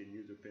 and you can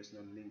use a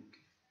personal link.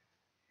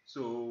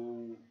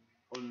 So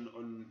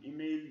on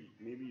email,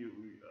 maybe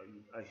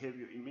I have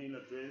your email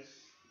address,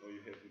 or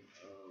you have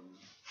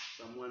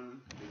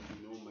someone that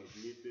you know might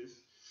need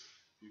this.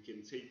 You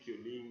can take your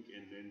link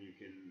and then you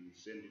can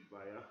send it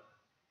via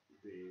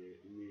the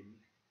email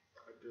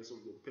address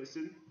of the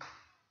person.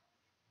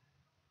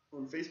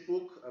 On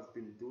Facebook, I've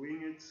been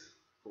doing it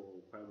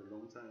for quite a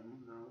long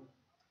time now.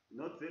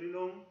 Not very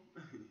long.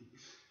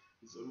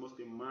 It's almost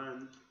a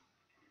month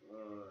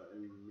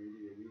and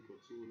maybe a week or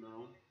two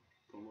now,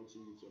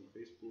 promoting it on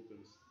Facebook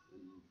and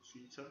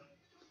Twitter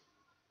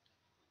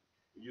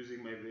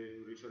using my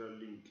referral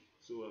link.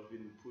 So I've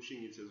been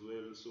pushing it as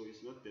well, so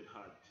it's not that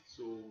hard.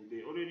 So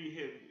they already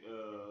have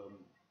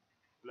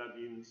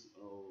plugins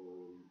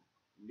or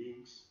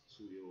links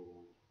to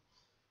your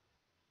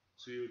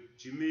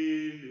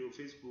Gmail, your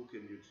Facebook,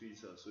 and your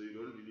Twitter. So you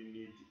don't really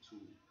need to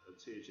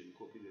attach and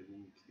copy the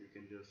link. You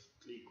can just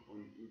click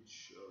on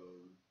each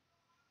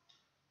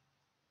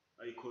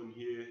icon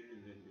here,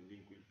 and then the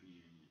link will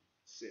be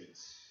sent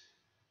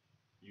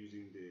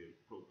using the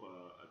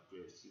proper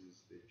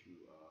addresses that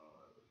you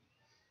are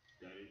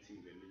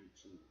directing the link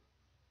to.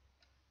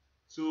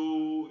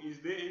 So, is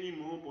there any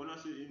more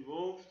bonuses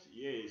involved?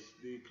 Yes,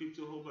 the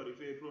Cryptohopper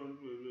referral program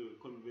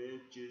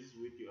converges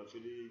with your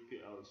affiliate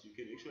payouts. You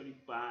can actually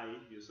buy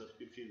your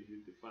subscription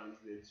with the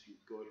funds that you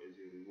got as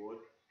a reward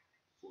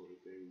for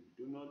referring.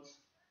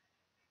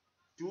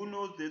 Do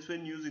note that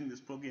when using this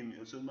program,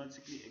 you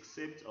automatically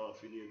accept our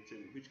affiliate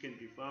term, which can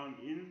be found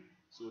in.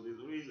 So there's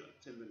always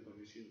terms and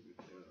conditions with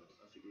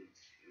affiliate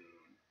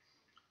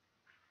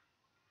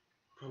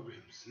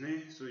programs.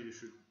 So you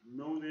should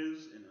know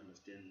this and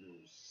understand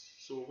those.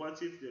 So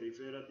what if the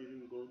referral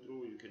didn't go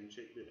through? You can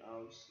check that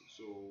out.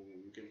 So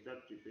you can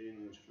start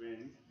preparing with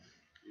friends.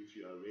 If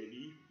you are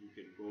ready, you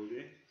can go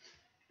there.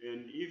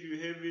 And if you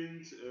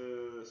haven't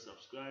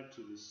subscribed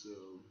to this,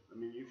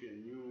 if you're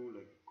new,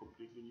 like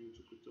completely new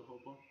to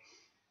Cryptohopper,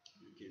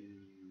 you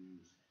can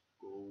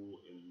go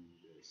and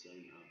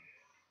sign up.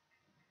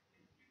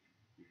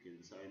 You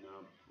can sign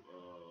up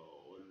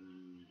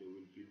on, there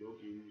will be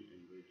login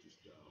and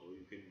register, or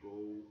you can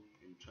go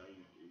and try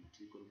it and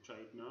click on try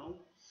it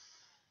now.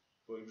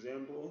 For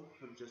example,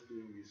 I'm just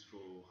doing this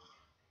for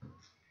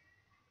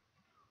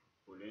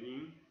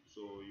learning.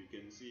 So you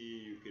can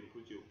see, you can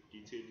put your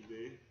details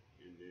there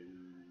and then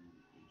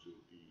it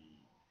will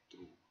be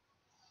through.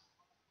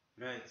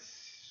 Right,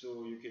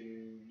 so you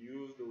can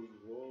use those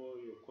your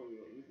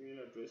email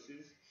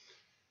addresses.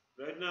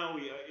 Right now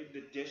we are in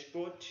the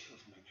dashboard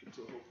of my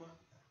Cryptohopper.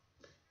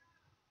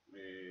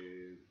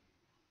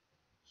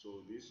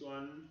 So this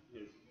one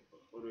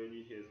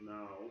already has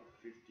now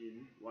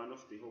 15. One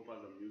of the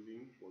hoppers I'm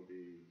using for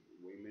the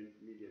Wayman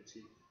Media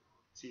team.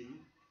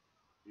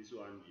 This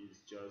one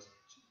is just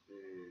a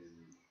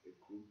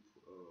group.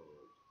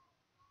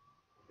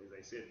 As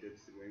I said,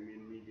 that's the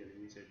Wayman Media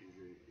Limited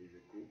is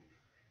a group,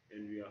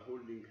 and we are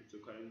holding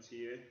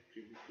cryptocurrency here.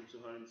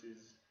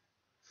 Cryptocurrencies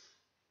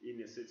in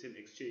a certain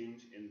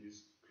exchange, and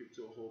this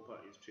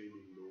Cryptohopper is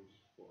trading those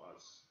for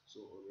us.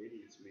 So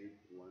already it's made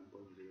 1.06%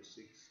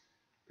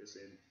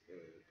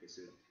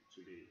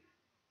 today.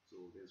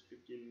 So there's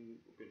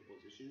 15 open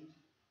positions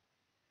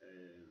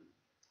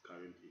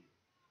currently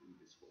in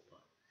this hopper.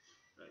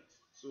 Right.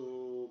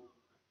 So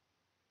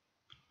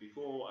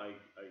before I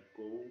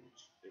go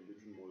a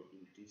little more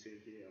in detail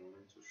here, I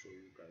wanted to show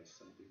you guys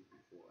something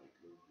before I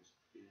close this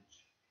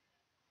page.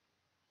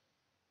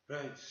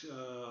 Right.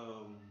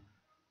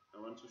 I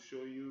want to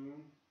show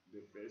you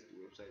the first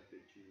website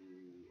that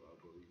you are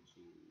going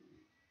to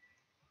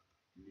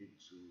need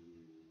to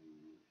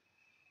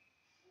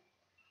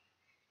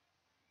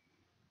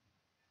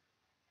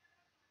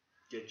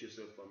get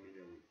yourself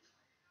familiar with.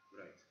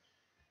 Right.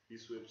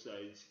 This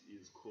website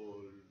is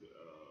called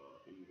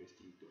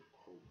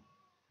investing.com.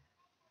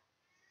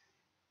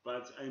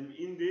 But I'm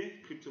in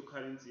the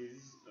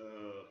cryptocurrencies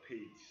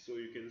page, so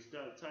you can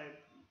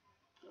type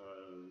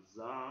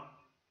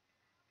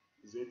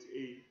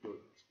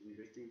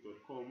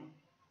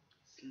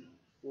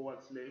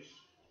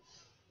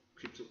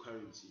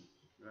za.investing.com/cryptocurrency.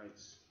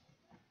 Right.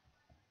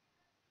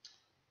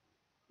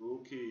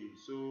 Okay,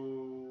 so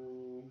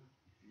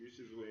this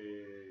is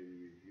where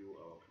we view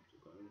our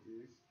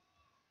cryptocurrencies.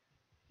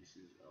 This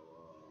is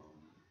our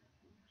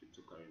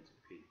cryptocurrency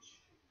page.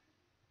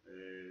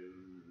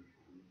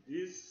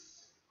 This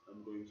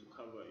I'm going to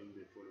cover in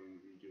the following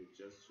video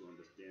just to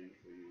understand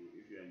for you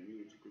if you are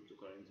new to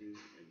cryptocurrencies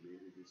and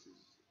maybe this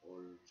is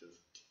all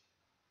just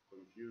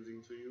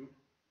confusing to you,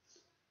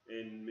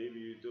 and maybe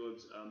you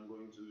thought I'm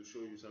going to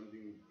show you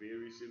something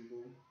very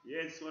simple.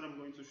 Yes, what I'm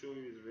going to show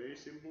you is very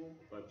simple,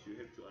 but you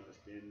have to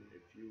understand a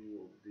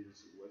few of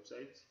these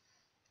websites.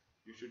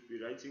 You should be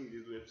writing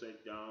this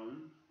website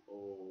down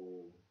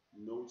or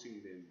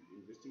noting them.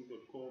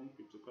 Investing.com,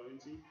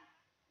 cryptocurrency.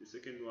 The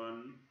second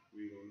one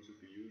we're going to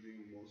be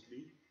using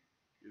mostly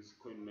is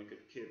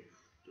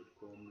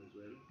coinmarketcap.com as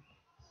well.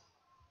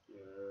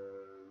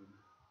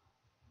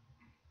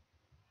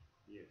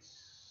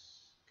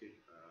 Yes. Okay.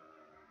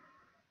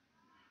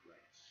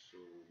 Right. So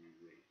we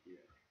were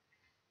here.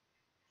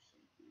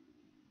 Something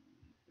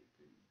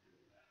happened.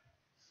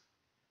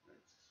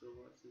 Right. So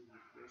what's the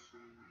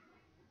refreshing?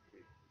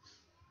 Okay.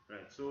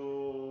 Right. So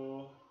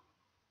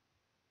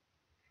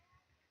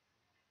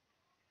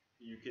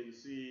you can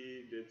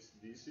see that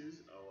this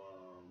is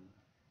our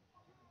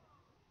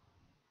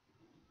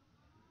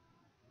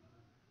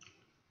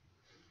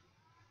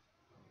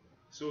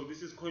so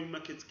this is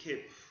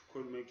CoinMarketCap.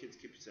 CoinMarket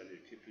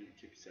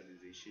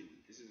capitalization.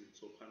 This is the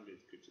top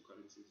 100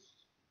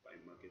 cryptocurrencies by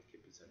market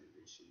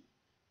capitalization.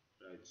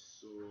 Right.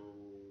 So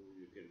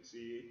you can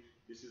see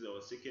this is our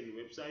second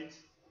website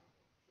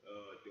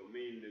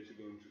domain that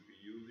you're going to be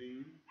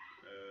using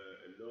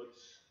a lot,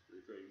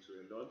 referring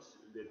to a lot.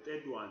 The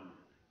third one,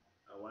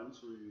 I want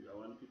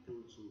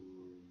people to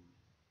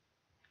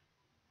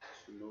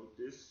note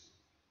this.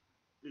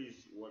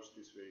 Please watch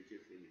this very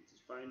carefully. It's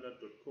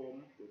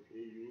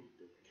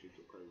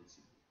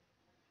finder.com.au.cryptocurrency.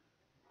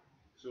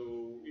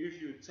 So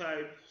if you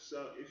type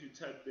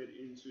that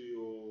into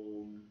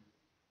your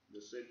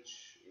the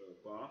search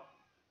bar,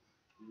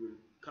 you will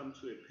come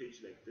to a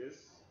page like this,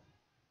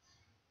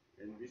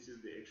 and this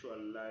is the actual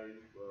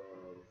live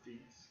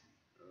feeds.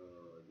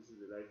 This is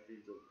the live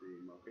feeds of the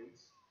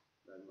markets,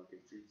 live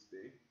market feeds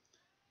there.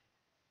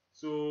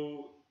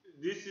 So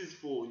this is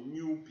for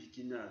new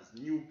beginners,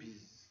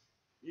 newbies.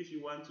 If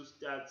you want to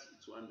start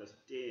to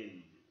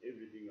understand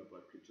everything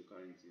about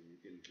cryptocurrency. You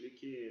can click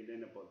here and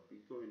then about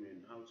Bitcoin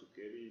and how to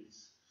get it.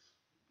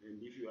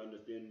 And if you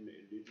understand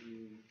a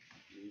little,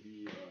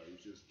 maybe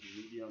it's just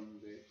medium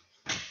there,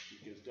 you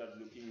can start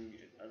looking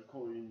at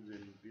altcoins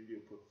and build your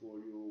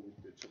portfolio with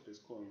the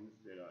cheapest coins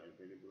that are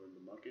available on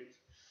the market.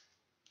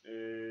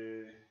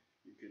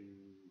 You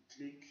can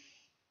click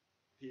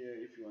here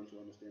if you want to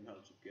understand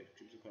how to get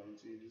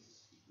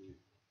cryptocurrencies, the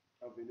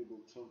available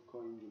top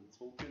coins and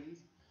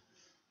tokens.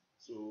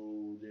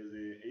 So there's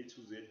a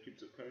to Z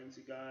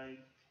cryptocurrency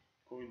guide,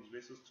 coins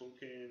versus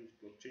tokens,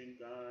 blockchain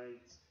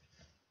guides,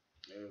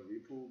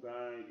 Ripple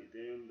guide,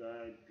 Ethereum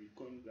guide,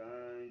 Bitcoin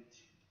guide.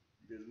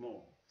 There's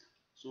more.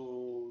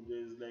 So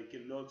there's like a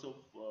lot of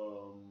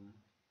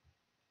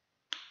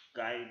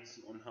guides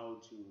on how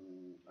to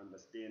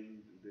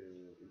understand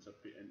the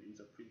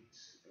interpret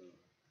uh,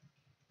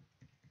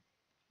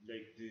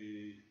 like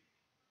the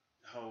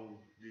how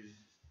this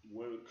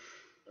work.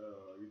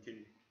 You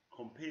can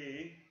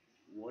compare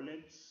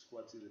wallets,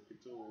 what is a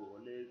crypto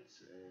wallet,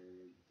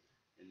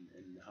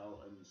 and how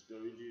and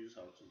storages,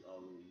 how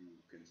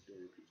you can store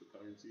your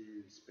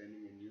cryptocurrencies,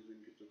 spending and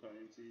using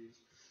cryptocurrencies.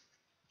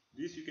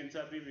 This you can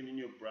type even in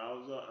your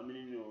browser, I mean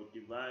in your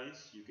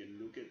device. You can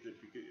look at the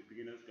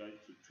beginner's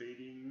guide to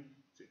trading,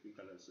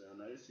 technical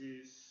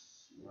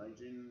analysis,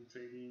 margin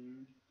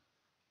trading.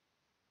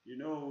 You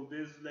know,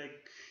 there's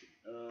like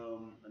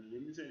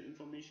unlimited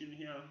information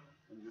here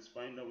on this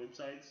Finder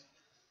website.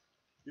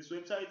 This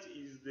website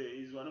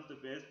is one of the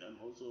best. I'm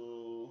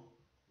also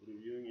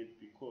reviewing it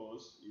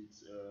because it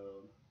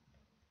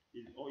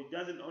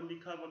doesn't only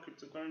cover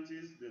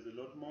cryptocurrencies. There's a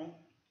lot more.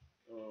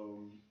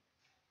 Um,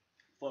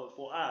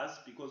 for us,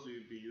 because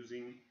we'll be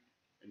using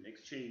an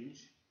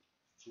exchange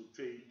to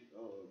trade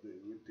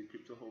with the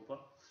Cryptohopper,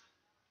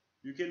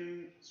 you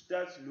can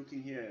start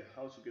looking here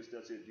how to get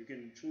started. You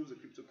can choose a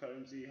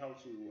cryptocurrency, how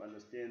to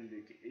understand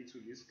the A to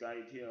this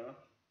guide here,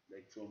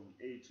 like from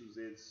A to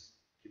Z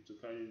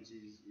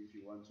cryptocurrencies, if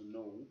you want to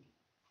know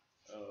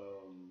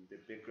the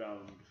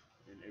background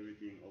and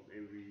everything of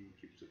every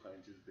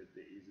cryptocurrencies that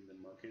there is in the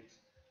market.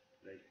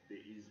 Like there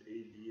is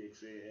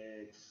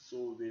ADXAX,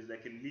 so there's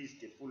like a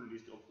list, a full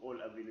list of all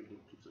available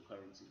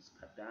cryptocurrencies.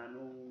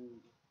 Cardano,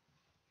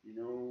 you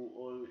know,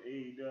 all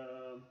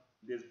ADA.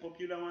 There's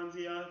popular ones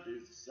here.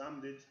 There's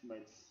some that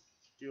might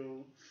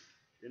still,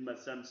 that might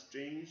sound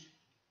strange.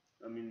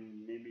 I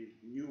mean, maybe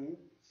new.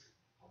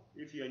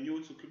 If you are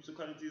new to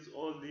cryptocurrencies,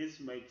 all this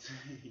might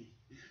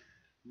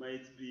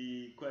might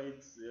be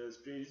quite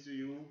strange to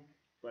you.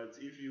 But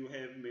if you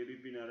have maybe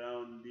been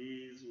around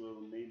these,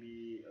 will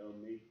maybe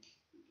make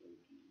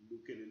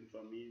look a little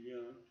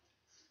familiar.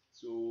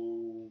 So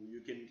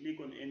you can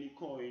click on any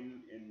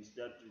coin and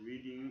start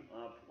reading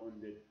up on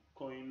the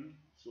coin.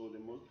 So the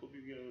most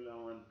popular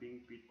one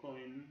being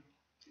Bitcoin.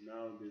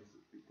 Now there's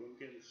Bitcoin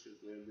Cash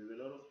as well. There's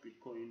a lot of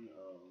Bitcoin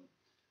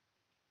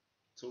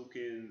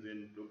tokens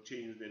and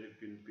blockchains that have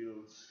been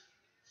built.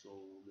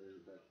 So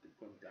there's that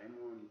Bitcoin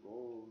Diamond,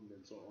 Gold,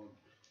 and so on.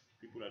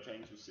 People are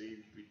trying to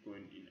save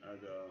Bitcoin in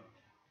other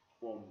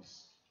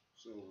forms.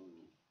 So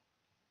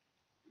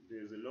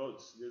there's a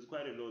lot, there's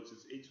quite a lot.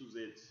 It's A to Z.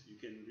 You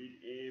can read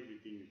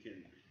everything you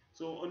can.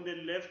 So on the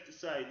left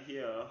side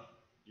here,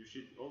 you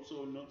should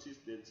also notice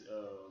that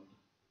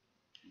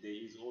there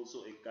is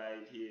also a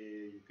guide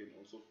here you can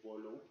also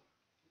follow,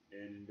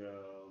 and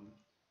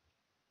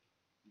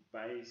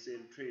buy,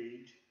 sell,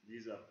 trade.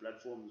 These are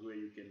platforms where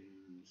you can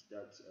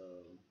start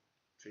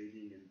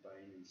trading and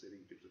buying and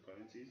selling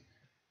cryptocurrencies.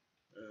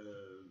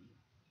 Um,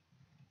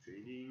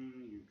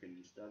 Trading, you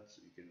can start,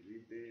 you can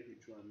read there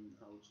which one,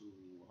 how to,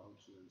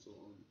 and so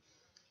on.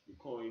 The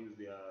coins,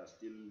 they are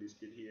still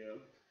listed here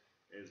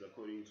as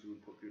according to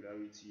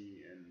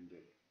popularity and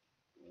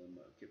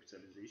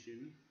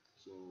capitalization.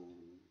 So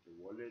the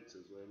wallets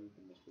as well,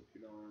 the most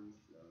popular ones.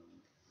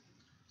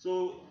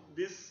 So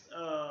this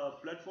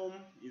platform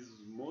is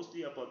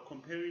mostly about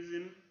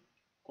comparison,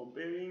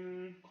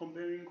 comparing.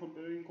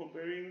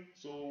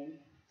 So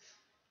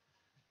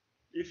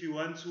if you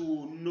want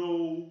to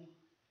know,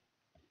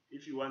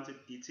 if you wanted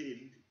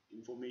detailed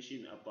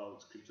information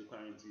about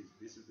cryptocurrencies,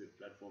 this is the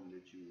platform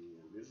that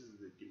this is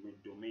the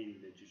domain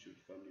that you should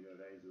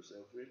familiarize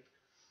yourself with.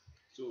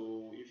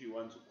 So if you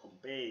want to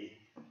compare,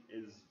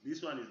 as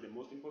this one is the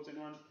most important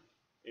one,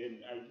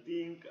 and I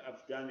think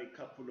I've done a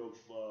couple of.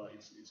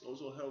 It's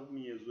also helped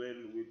me as well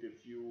with a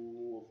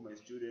few of my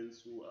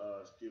students who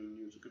are still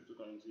new to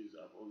cryptocurrencies.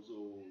 I've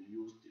also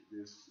used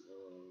this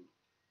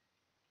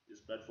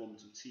platform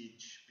to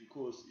teach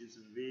because it's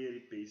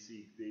very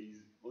basic. There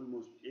is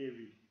almost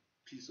every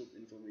piece of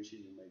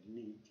information you might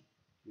need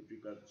with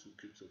regard to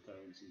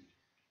cryptocurrencies.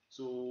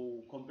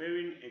 So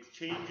comparing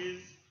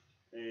exchanges,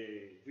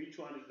 which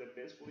one is the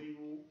best for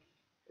you,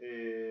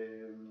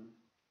 um,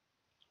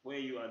 where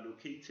you are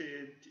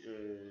located.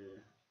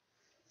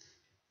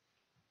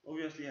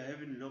 Obviously, I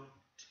haven't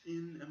logged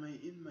in. Am I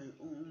in my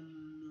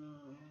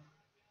own?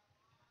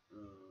 I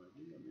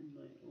think I'm in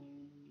my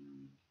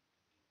own.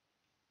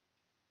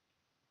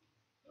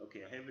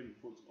 Okay, I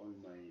haven't put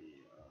on my.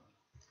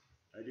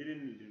 I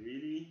didn't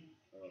really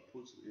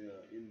put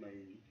in my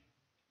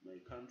my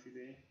country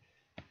there.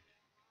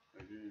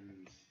 I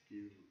didn't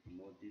give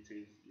more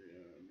details.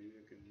 Maybe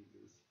I can just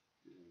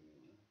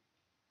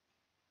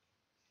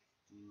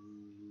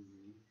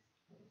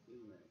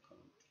where's my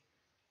account.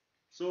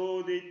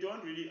 So they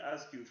don't really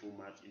ask you for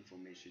much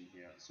information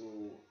here.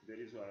 So that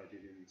is why I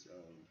didn't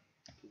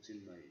put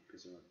in my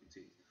personal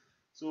details.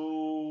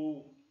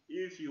 So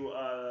if you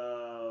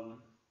are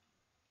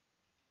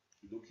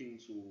looking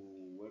to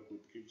work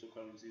with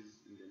cryptocurrencies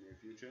in the near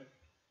future,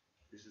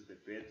 this is the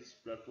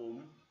best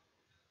platform,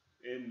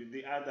 and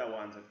the other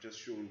ones I've just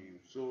shown you.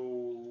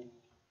 So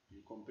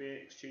you compare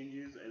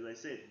exchanges. As I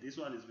said, this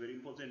one is very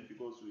important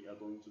because we are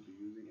going to be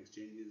using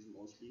exchanges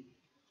mostly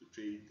to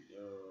trade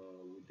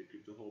with the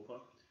Cryptohopper.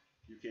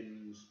 You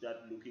can start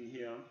looking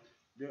here.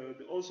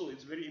 Also,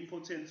 it's very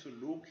important to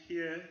look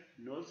here,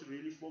 not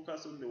really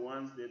focus on the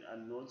ones that are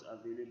not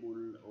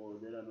available or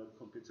that are not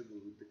compatible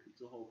with the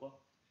Cryptohopper.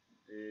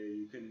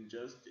 You can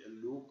just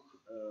look.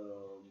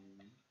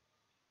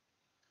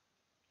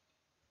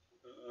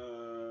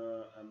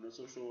 I'm not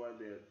so sure why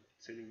they're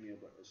telling me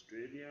about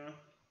Australia,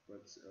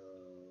 but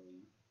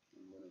I'm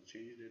gonna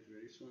change that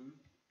very soon.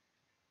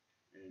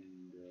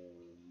 And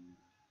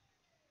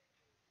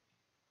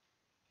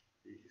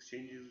the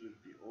exchanges will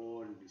be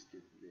all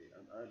listed there.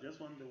 And I just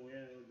wonder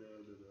where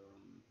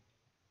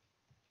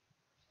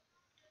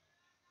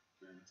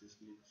I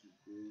just need to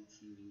go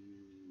to.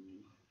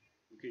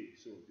 Okay,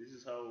 so this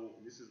is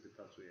the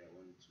pathway I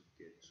wanted to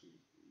get to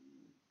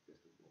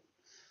first of all.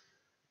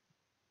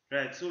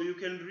 Right, so you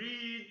can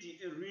read.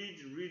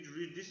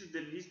 This is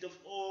the list of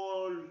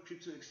all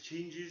crypto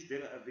exchanges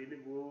that are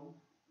available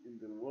in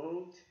the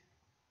world.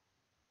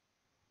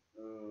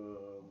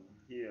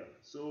 Here,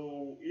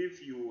 so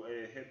if you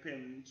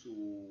happen to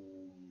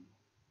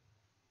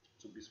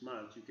be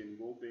smart, you can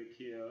go back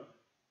here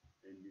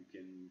and you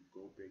can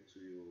go back to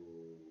your.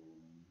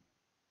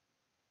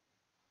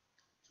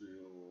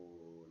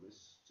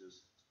 Let's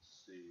just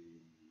say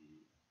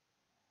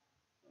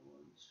I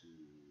want to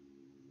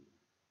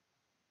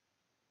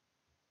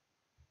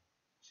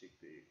check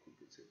the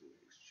compatible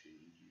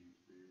exchanges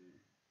there.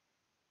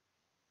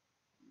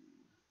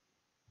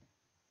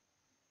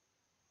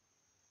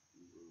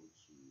 Go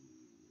to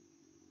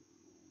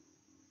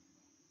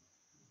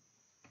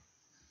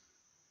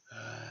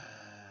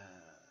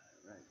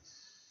right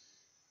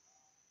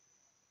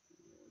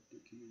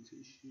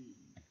documentation.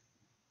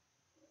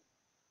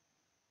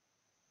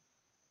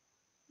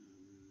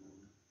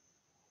 Mm,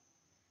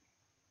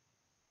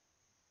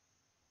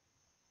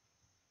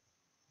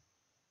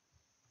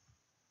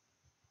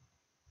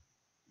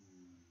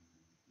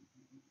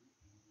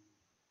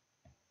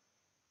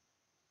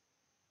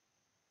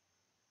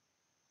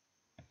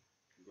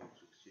 go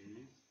to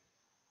exchanges.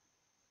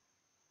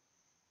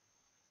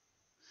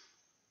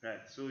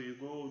 Right, so you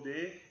go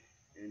there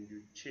and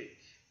you check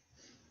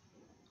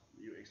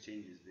your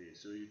exchanges there.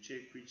 So you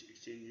check which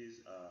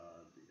exchanges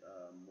are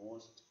the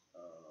most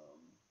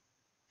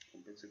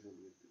compatible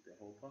with the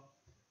hopper,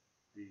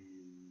 the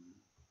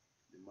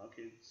the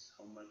markets,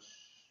 how much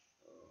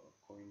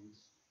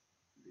coins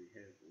they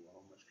have, or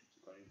how much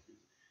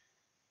cryptocurrencies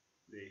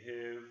they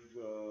have,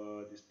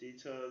 the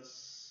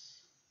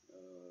status,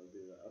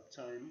 the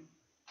uptime,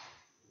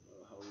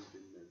 how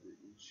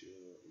each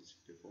is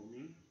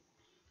performing.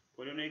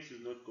 Polynex is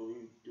not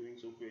doing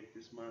so great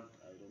this month.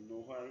 I don't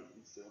know why.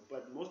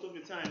 But most of the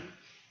time,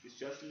 it's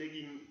just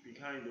lagging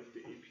behind of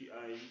the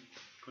API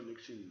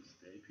connections.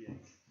 The API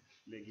is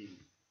lagging.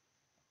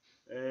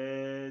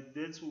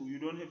 That's you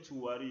don't have to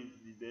worry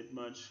that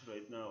much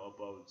right now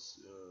about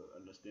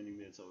understanding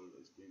that. I will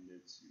explain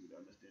that. You will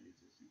understand it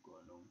as you go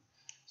along.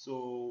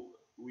 So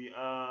we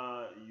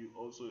are you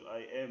also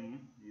I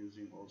am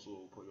using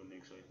also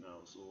Polynex right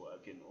now. So I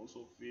can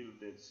also feel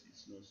that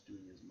it's not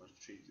doing as much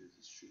trades as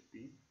it should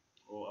be,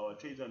 or our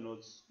trades are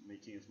not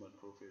making as much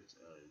profit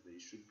as they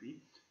should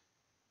be.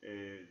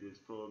 There's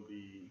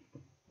probably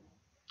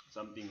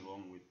something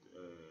wrong with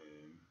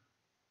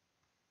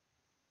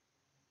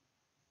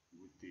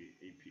the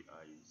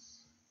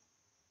APIs.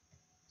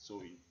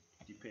 So it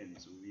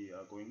depends. We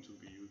are going to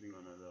be using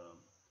another.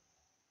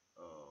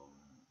 Um,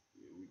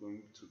 we're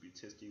going to be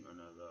testing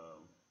another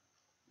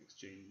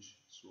exchange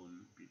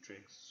soon,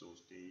 Bitrex. So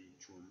stay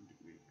tuned.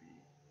 We'll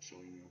be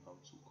showing you how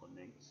to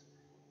connect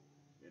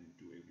and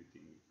do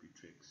everything with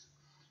Bitrex.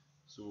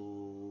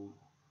 So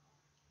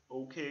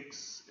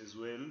OKEX as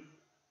well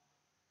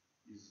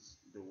is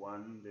the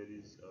one that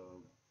is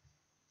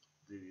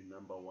the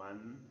number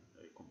one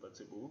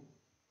compatible.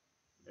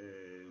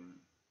 Um,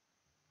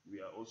 we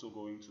are also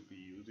going to be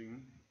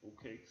using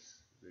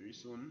OKEX very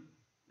soon.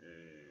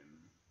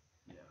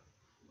 Yeah,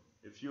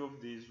 a few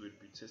of these we'll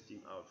be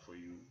testing out for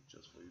you,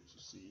 just for you to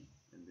see,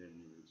 and then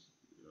you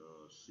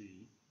will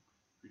see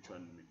which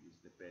one is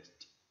the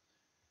best.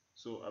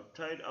 So I've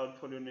tried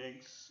out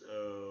Polynex.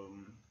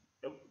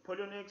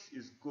 Polynex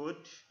is good.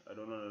 I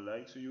don't want to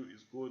lie to you.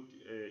 It's good,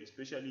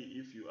 especially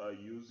if you are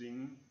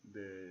using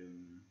the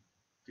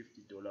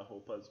 $50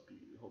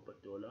 hopper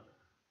dollar,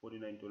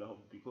 $49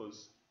 hopper,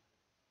 because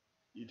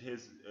it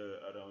has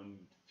around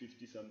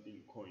 50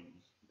 something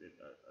coins that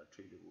are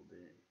tradable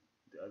there.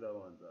 The other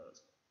ones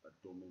are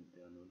dormant,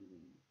 they are not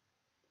even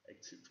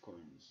active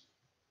coins.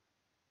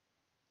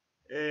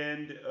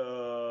 And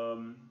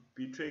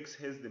Bittrex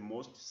has the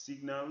most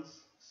signalers.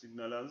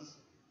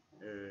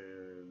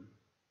 Um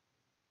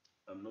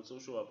I'm not so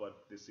sure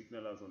about the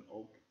signalers on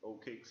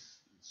OKX.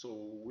 So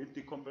with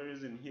the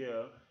comparison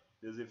here,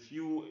 there's a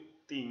few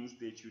things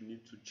that you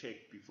need to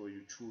check before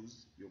you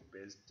choose your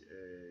best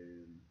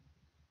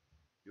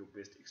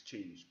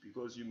exchange,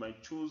 because you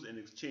might choose an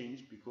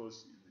exchange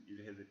because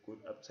it has a good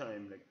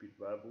uptime like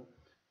Bitbabble,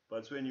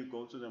 but when you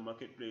go to the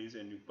marketplace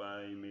and you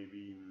buy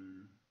maybe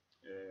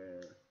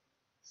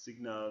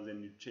signals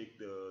and you check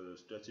the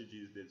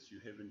strategies that you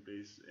have in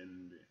place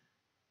and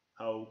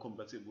how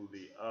compatible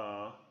they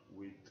are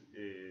with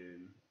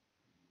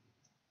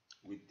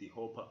the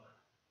hopper,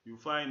 you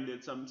find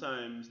that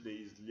sometimes there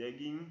is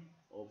lagging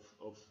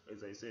of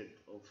as I said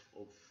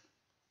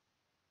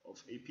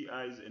of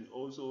APIs, and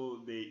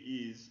also there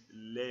is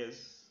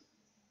less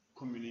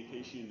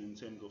communication in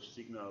terms of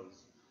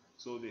signals.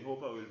 So the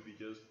hopper will be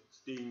just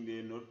staying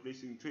there, not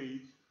placing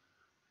trades,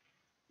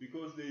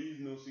 because there is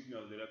no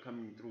signals that are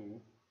coming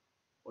through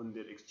on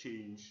that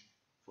exchange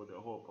for the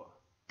hopper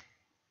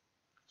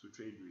to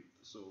trade with.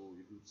 So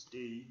it will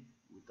stay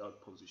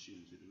without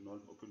positions, it will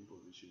not open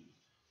positions.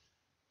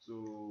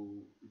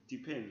 So it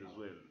depends as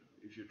well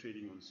if you're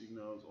trading on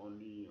signals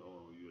only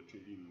or you're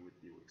trading with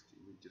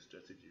your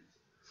strategies.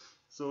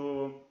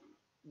 So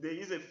there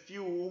is a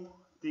few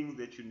things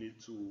that you need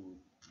to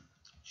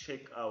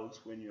check out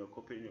when you're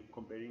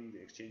comparing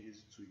the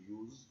exchanges to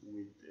use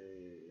with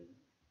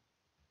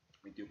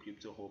your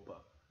Cryptohopper.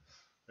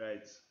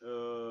 Right,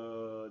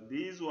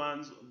 these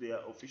ones, they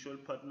are official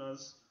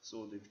partners,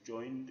 so they've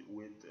joined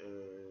with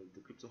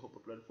the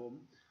Cryptohopper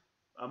platform.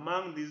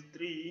 Among these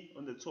three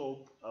on the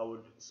top, I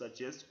would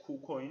suggest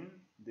KuCoin.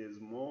 There's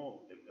more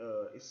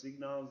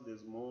signals,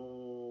 there's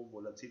more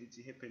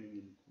volatility happening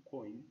in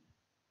KuCoin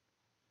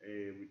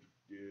with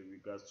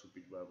regards to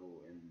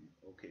Bitbabble and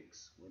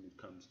OKX when it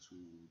comes to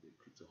the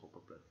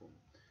Cryptohopper platform.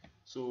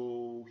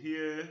 So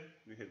here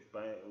we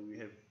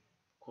have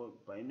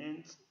called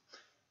Binance.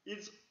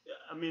 It's,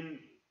 I mean,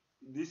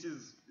 this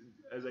is,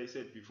 as I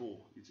said before,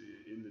 it's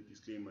in the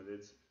disclaimer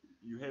that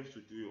you have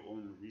to do your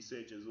own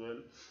research as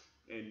well,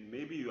 and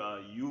maybe you are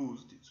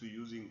used to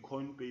using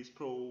Coinbase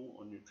Pro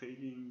on your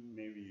trading,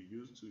 maybe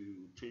you're used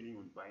to trading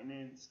on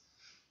Binance,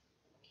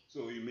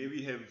 so you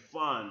maybe have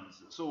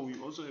funds. So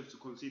you also have to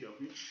consider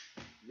which,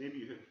 maybe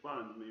you have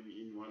funds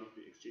maybe in one of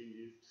the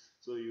exchanges,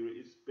 so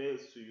it's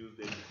best to use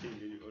the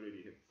exchange that you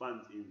already have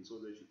funds in, so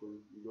that you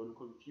don't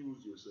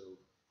confuse yourself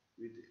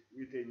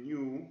with a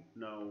new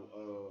now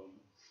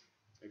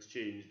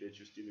exchange that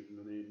you still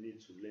need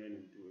to learn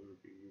and do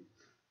everything new.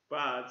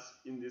 But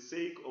in the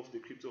sake of the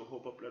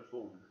Cryptohopper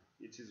platform,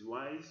 it is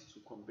wise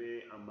to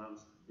compare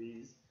amongst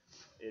these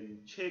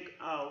and check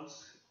out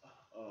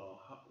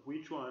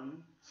which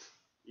one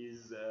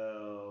is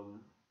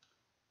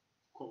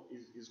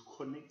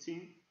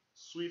connecting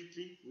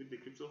swiftly with the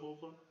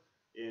Cryptohopper,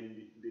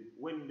 and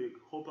when the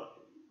hopper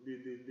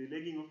the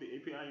lagging of the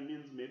API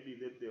means maybe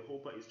that the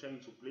hopper is trying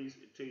to place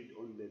a trade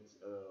on that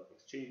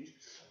exchange,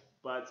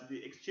 but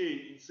the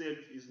exchange itself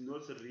is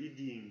not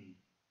reading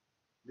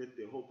that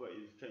the hopper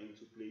is trying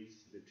to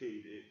place the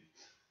trade.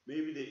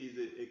 Maybe there is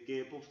a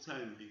gap of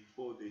time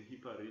before the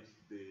hopper reads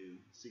the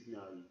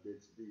signal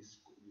that this.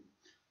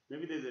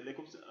 Maybe there's a lack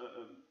of,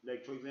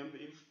 like for example,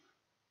 if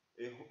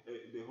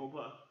the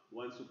hopper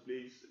wants to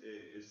place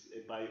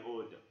a buy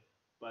order,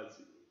 but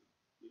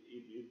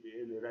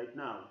right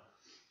now,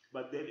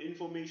 but that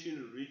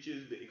information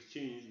reaches the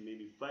exchange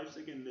maybe 5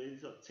 seconds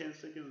later, 10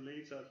 seconds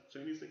later,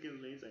 20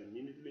 seconds later, a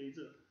minute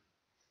later,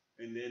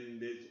 and then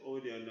there's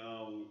order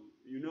now.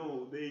 You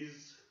know, that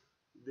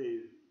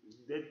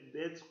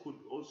could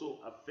also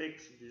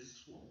affect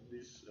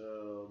this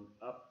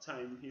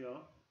uptime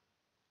here,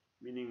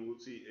 meaning we'll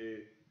see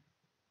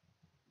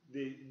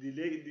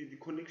the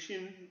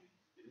connection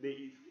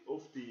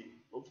of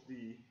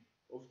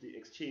the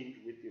exchange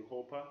with the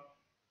hopper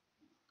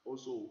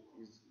also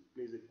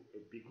plays a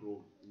big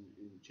role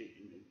in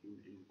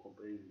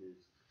comparing this.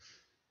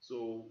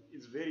 So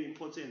it's very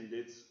important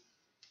that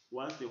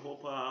once the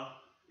hopper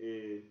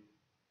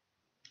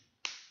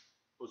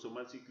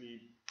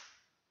automatically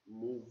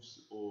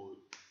moves or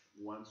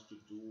wants to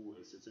do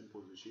a certain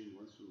position,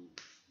 wants to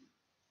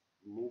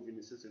move in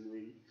a certain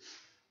way,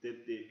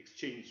 that the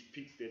exchange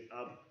picks that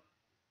up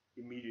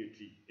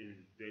immediately,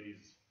 and that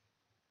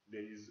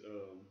is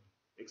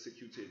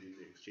executed in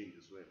the exchange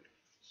as well.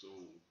 So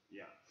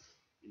yeah,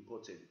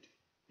 important.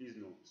 Please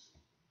note.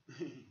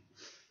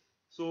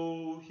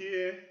 So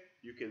here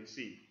you can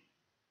see,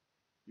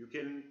 you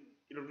can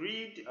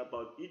read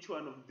about each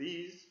one of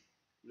these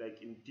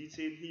like in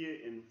detail here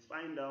and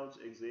find out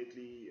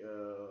exactly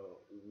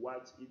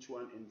what each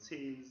one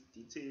entails,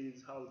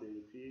 details, how they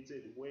were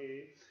created,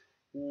 where,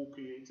 who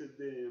created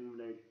them,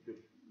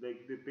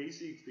 like the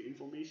basics, the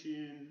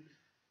information,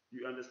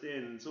 you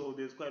understand. So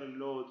there's quite a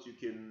lot you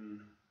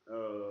can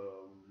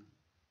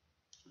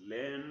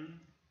learn.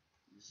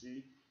 You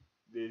see,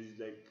 there's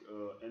like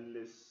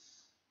endless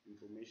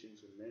information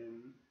to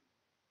learn,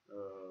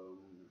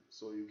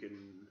 so you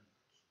can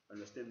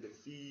understand the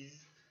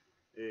fees,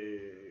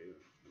 uh,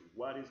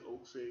 what is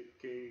oak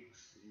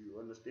cakes, you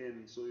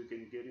understand, so you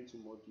can get into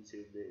more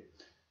detail there.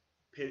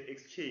 Per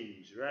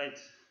exchange, right?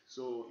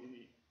 So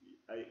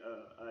I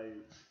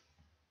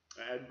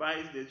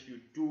advise that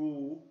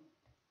you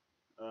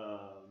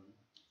um,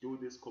 do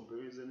this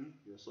comparison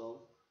yourself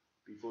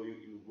before you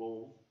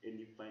involve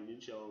any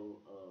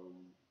financial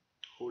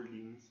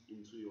holdings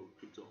into your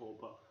crypto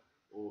hopper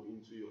or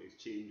into your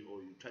exchange,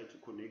 or you try to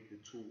connect the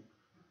two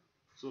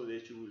so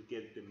that you will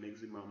get the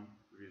maximum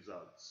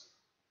results,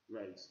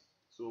 right?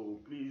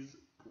 So please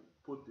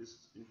put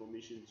this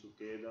information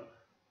together,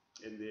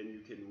 and then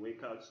you can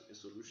work out a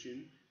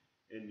solution,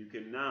 and you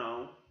can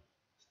now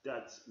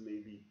start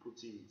maybe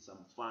putting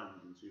some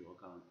funds into your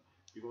account,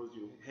 because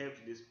you have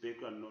this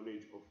background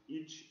knowledge of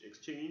each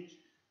exchange,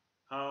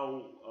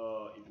 how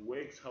it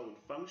works, how it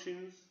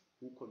functions,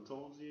 who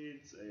controls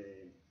it.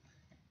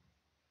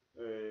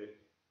 Uh,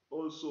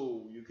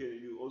 Also,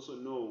 you also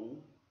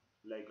know,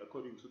 like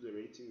according to the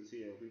ratings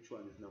here, which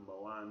one is number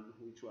one,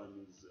 which one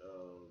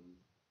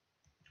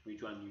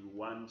you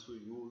want to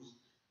use.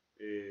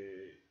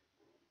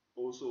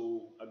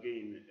 Also,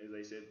 again, as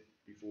I said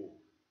before,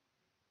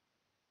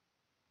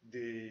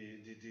 the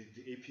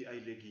API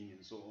lagging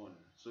and so on.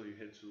 So you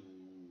have to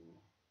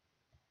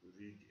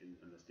read and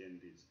understand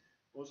this.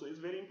 Also, it's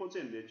very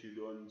important that you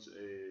don't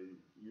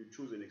you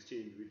choose an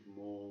exchange with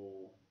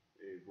more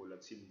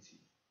volatility,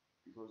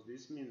 because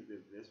this means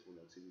there's less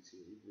volatility.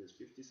 If there's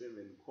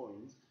 57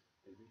 coins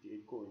and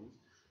 58 coins,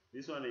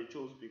 this one I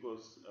chose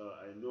because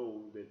I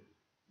know that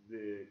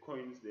the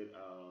coins that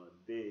are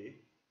there,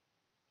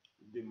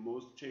 the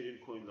most traded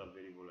coins are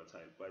very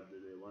volatile, but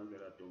the ones that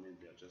are dominant,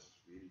 they are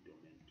just really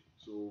dominant.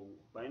 So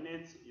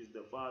Binance is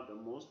the far the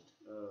most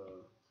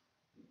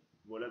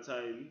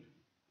volatile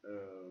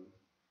uh,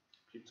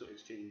 crypto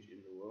exchange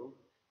in the world.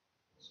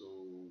 So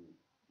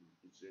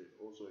it's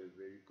also a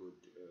very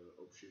good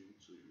option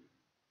to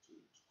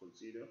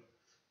consider.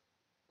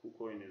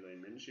 KuCoin, as I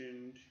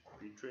mentioned,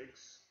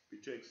 Bittrex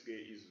is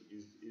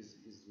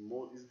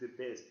the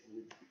best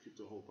with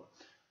Cryptohopper.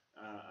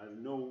 I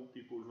know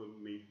people who have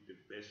made the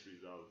best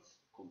results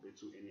compared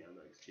to any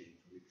other exchange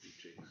with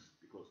Bittrex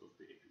because of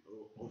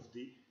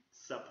the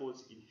support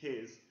it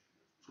has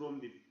from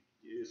the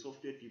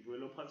software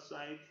developer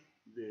side,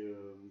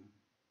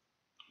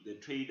 the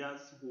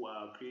traders who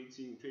are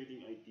creating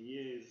trading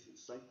ideas,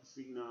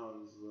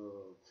 signals,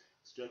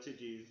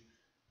 strategies.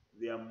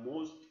 They are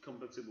most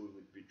compatible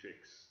with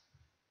Bittrex,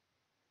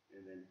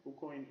 and then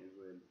KuCoin as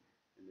well,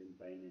 and then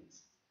Binance,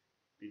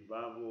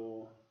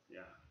 Bitvarvo,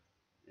 yeah,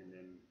 and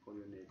then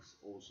Poloniex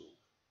also.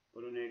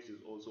 Poloniex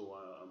is also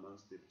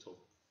amongst the top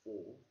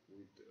four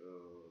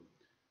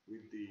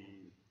with the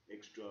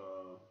extra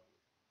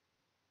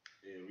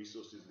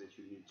resources that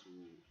you need to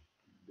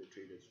the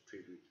trader to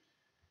trade with.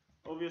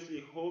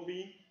 Obviously,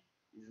 Hobby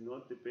is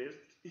not the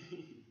best,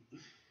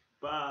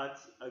 but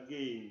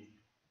again,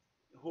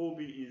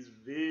 Hobby is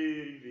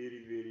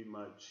very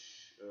much.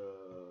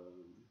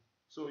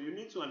 So you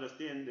need to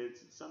understand that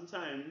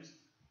sometimes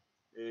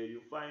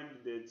you find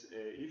that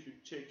if you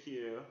check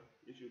here,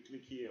 if you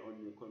click here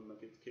on your coin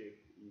market cap,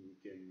 you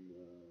can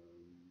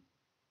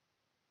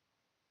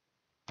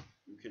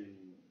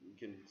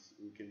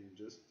you can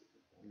just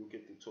look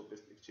at the top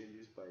best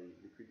exchanges by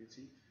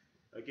liquidity.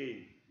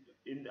 Again,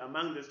 in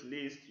among this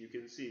list, you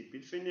can see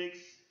Bitfinex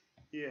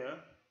here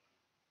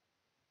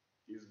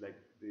is like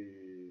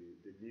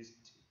the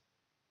least,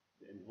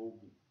 and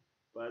Hobby,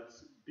 but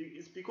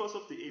it's because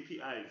of the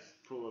APIs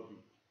probably.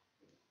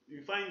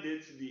 You find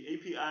that the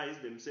APIs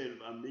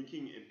themselves are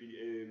making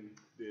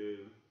the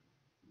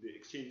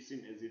exchange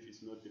seem as if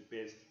it's not the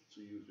best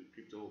to use with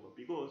Cryptohopper,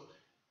 because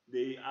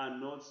they are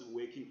not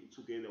working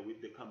together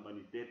with the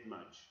company that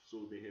much.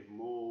 So they have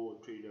more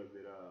traders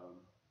that are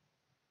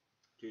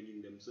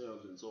trading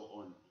themselves and so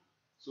on.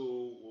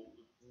 So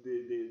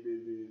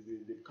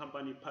the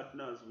company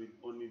partners with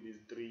only these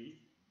three,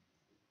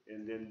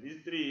 and then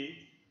these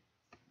three,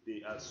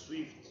 they are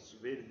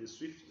the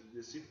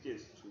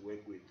swiftest to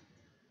work with.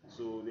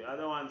 So the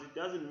other ones, it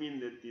doesn't mean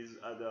that these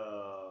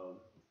other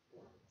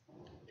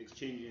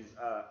exchanges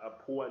are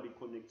poorly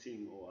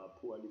connecting or are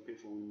poorly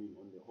performing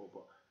on the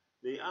hopper.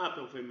 They are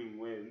performing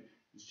well.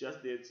 It's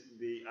just that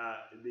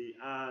they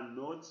are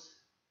not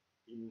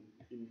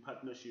in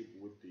partnership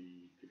with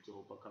the crypto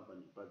hopper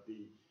company, but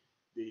they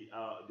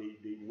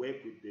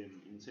work with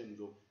them in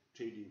terms of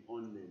trading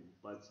on them,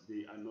 but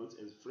they are not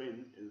as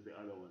friends as the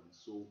other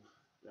ones. So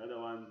the other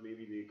ones,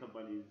 maybe the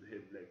companies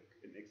have like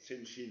an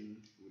extension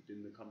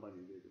within the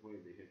company where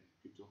they have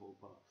crypto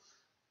hopper,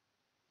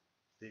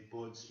 they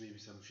bought maybe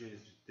some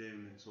shares with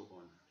them and so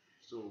on.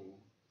 So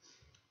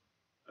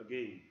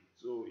again,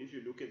 so if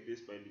you look at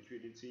this by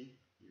liquidity,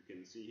 you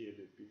can see here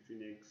that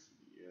Bitfinex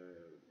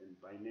and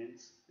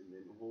Binance, and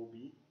then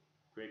Hobby,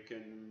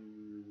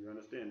 Kraken, you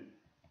understand?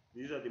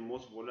 These are the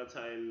most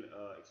volatile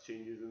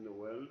exchanges in the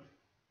world.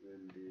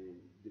 and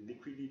the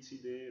liquidity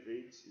there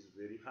rate is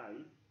very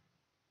high.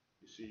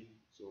 You see,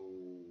 so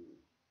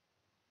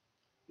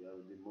they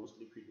are the most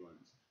liquid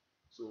ones.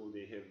 So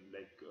they have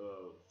like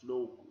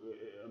flow.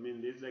 I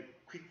mean, there's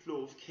like quick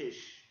flow of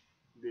cash.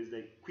 There's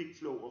like quick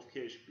flow of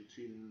cash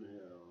between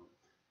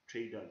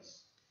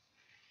traders.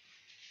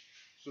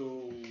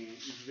 So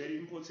it's very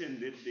important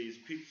that there is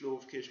quick flow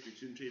of cash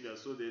between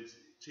traders so that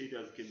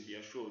traders can be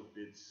assured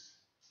that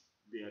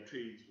their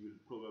trades will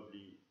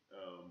probably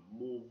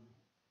move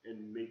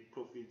and make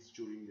profits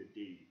during the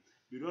day.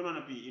 You don't want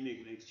to be in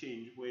an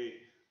exchange where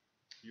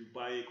you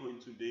buy a coin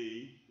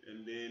today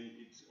and then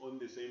it's on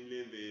the same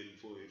level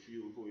for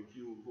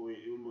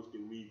almost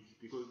a week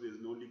because there's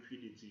no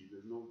liquidity.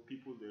 There's no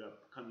people that are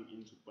coming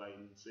in to buy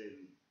and sell.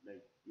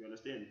 Like, you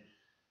understand?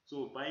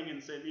 So buying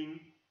and selling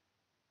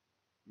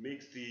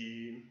makes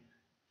the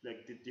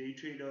day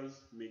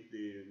traders make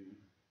the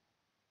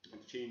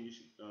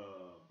exchange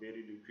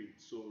very liquid.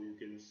 So you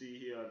can see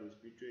here the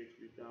split rate,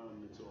 split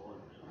down, and so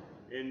on.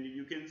 And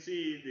you can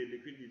see the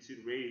liquidity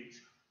rate,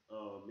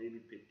 maybe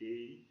per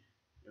day,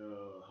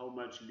 how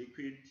much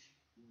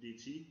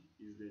liquidity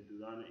is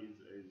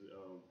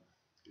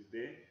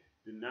there.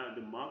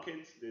 The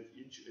market that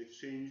each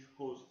exchange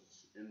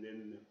hosts, and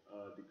then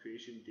the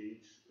creation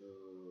date,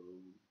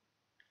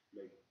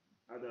 like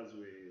others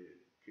were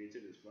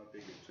created as far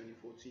back as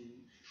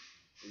 2014,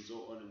 and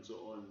so on and so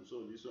on.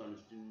 So this one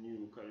is still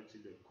new,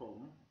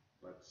 currency.com,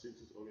 but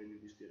since it's already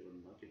listed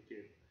on market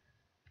cap,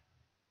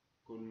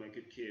 coin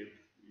market cap,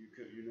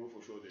 you know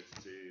for sure that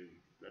it's a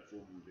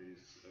platform that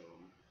is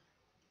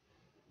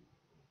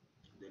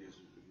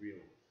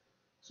real.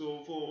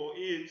 So for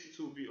it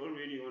to be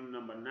already on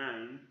number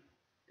 9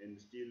 and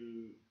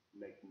still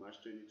like March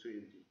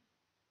 2020,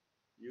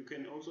 you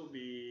can also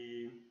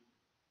be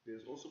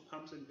there's also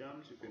pumps and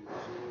dumps. You can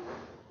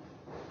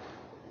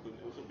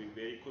also be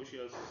very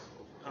cautious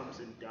of pumps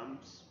and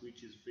dumps,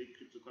 which is fake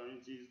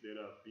cryptocurrencies that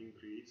are being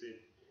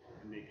created,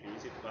 and they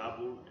create a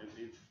bubble as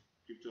if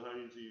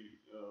cryptocurrency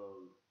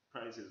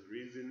price has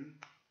risen,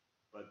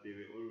 but they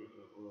were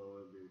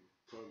all they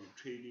probably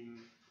trading.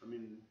 I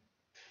mean,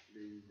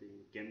 they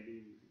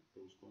gambling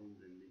those coins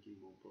and making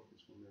more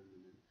profits from them.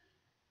 And then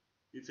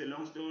it's a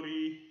long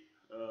story,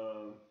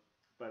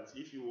 but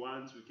if you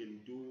want, we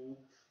can do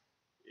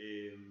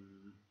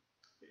um,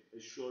 a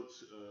short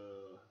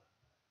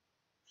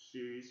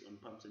series on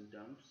pumps and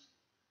dumps.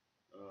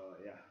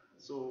 Yeah.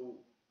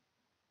 So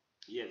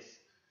yes.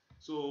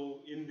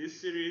 So in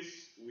this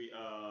series,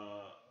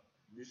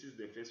 this is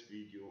the first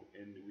video,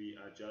 and we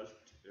have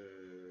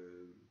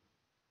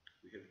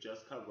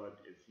just covered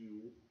a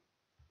few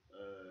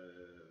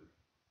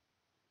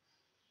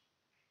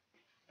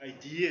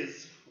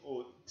ideas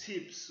or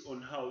tips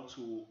on how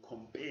to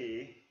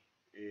compare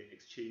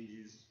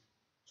exchanges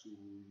to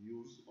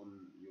use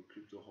on your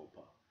crypto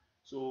hopper.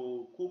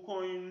 So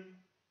KuCoin,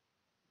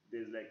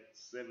 there's like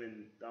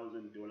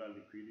 $7,000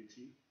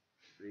 liquidity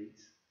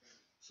rate.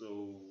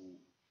 So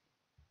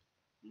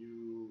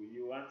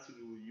you want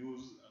to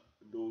use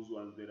those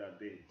ones that are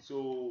there.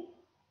 So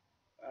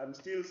I'm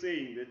still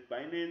saying that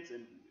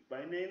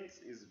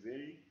Binance is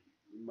very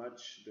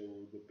much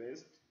the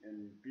best,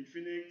 and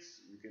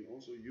Bitfinex you can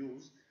also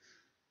use.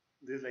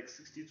 There's like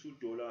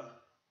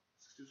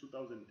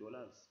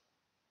 $62,000.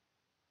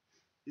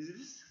 Is it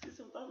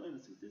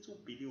 62,000? 62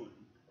 billion?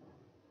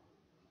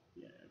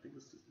 Yeah, I think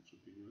it's 62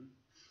 billion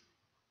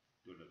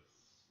dollars.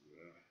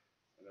 Yeah.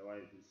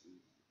 Otherwise, this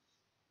is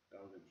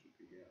thousand should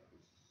be here.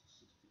 It's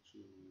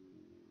 62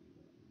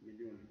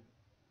 million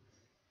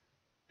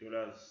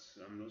dollars.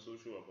 I'm not so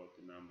sure about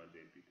the number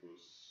there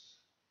because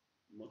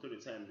most of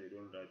the time they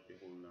don't write the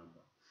whole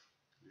number.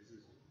 This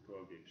is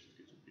probably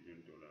 $62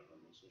 billion. I'm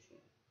not so sure.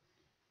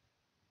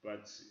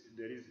 But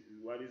there is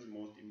what is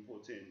most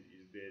important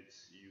is that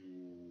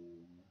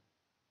you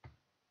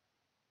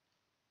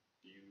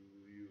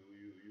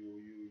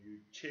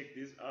check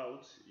this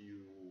out.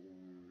 You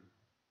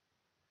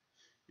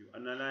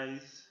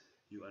analyze,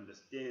 you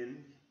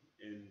understand,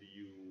 and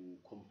you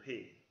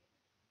compare,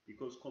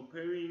 because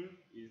comparing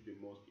is the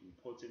most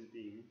important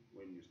thing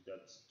when you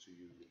start to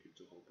use the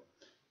crypto hopper.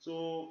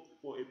 So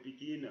for a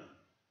beginner,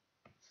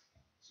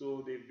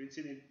 so they've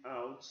written it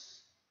out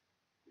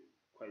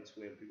quite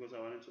well because I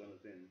wanted to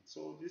understand.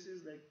 So this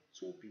is like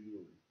 2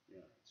 billion.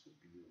 Yeah, 2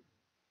 billion.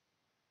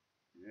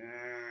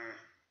 Yeah,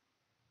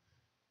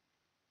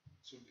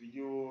 2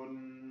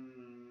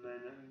 billion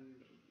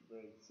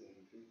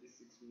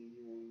 956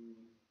 million.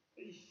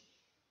 Eish.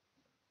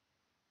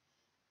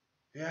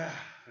 Yeah,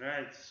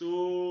 right.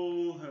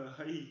 So,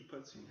 hey,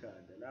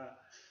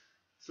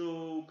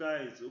 so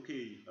guys,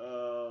 okay.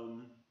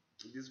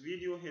 This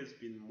video has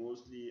been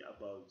mostly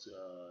about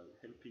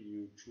helping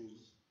you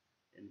choose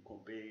and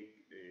compare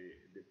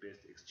the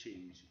best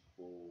exchange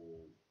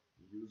for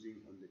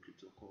using on the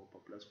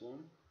Cryptohopper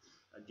platform.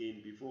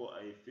 Again, before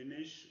I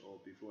finish or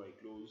before I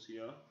close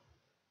here,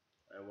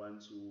 I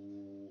want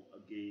to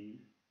again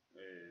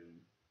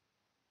um,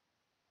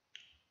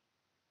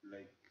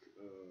 like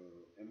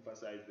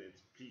emphasize that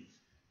please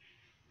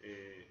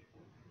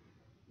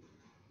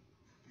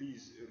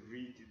please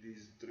read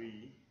these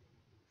three.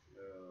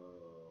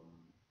 Um,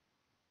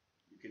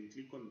 you can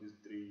click on these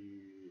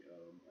three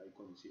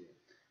icons here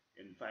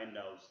and find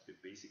out the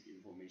basic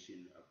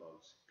information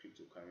about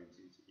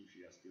cryptocurrencies if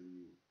you are still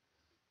new.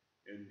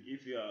 And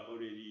if you are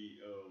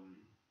already a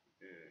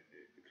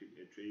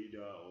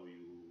trader, or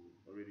you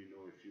already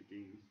know a few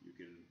things, you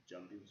can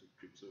jump into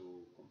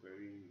crypto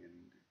comparing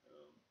and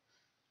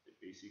the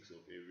basics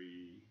of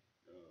every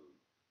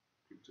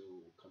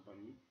crypto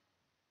company,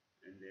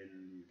 and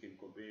then you can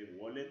compare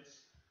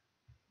wallets.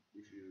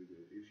 If you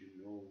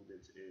know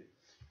that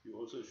you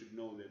also should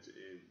know that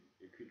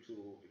a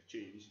crypto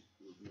exchange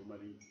would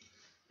normally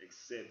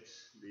accept,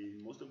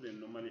 they most of them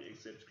normally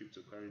accept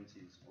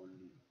cryptocurrencies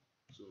only.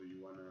 So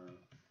you wanna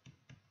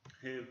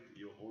have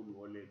your own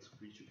wallet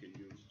which you can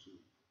use to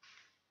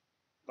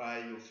buy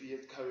your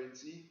fiat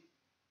currency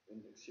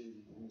and exchange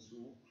it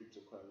into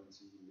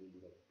cryptocurrency, maybe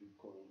like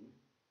Bitcoin,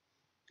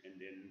 and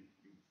then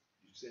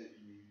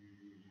you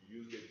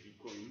use that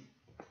Bitcoin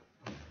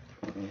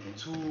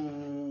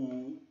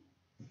to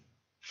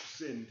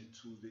send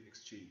to the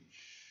exchange,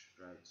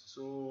 right?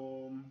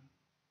 So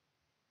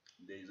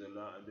there's a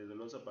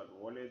lot about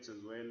wallets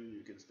as well.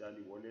 You can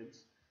study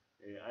wallets.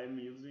 I'm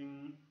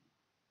using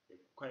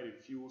quite a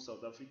few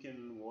South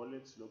African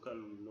wallets,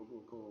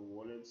 local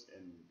wallets,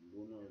 and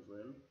Luno as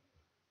well.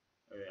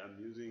 I'm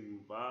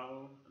using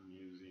Val, I'm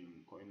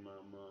using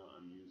CoinMama,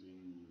 I'm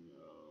using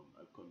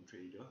Icon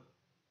Trader,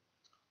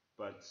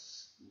 but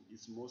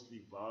it's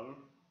mostly Val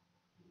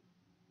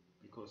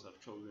because I've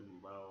chosen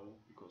Val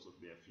because of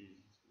their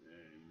fees,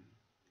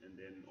 and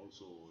then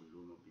also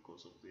Luno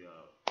because of their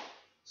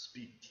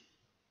speed.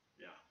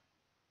 Yeah.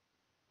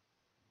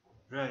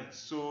 Right,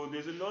 so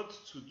there's a lot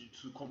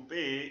to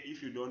compare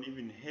if you don't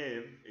even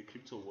have a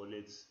crypto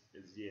wallet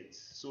as yet.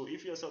 So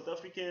if you're South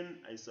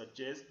African, I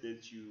suggest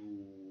that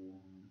you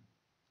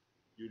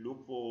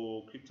look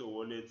for crypto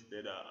wallets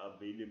that are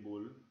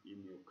available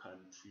in your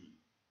country,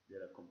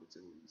 that are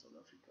compatible in South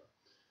Africa.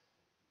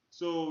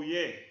 So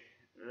yeah,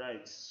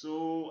 right.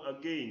 So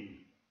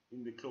again,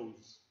 in the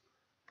close,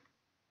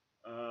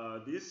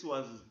 this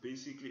was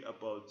basically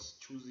about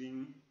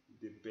choosing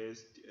the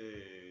best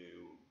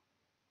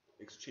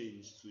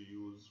exchange to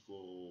use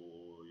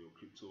for your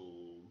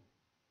crypto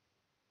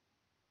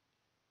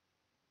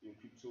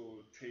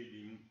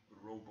trading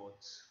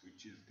robot,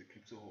 which is the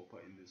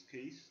Cryptohopper in this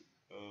case.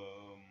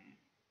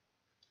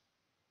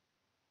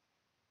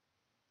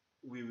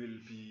 We will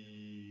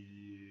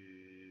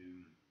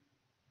be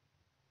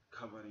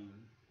covering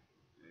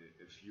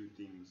a few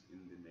things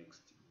in the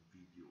next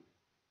video.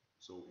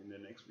 So in the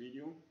next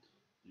video,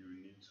 you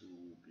need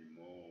to be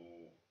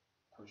more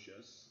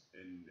cautious,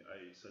 and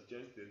I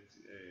suggest that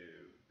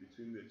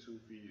between the two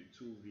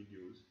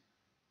videos,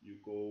 you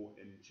go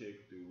and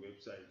check the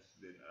websites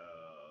that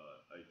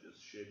I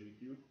just shared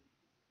with you,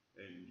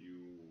 and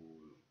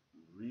you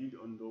read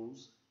on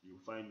those. You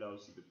find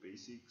out the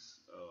basics,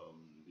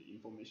 the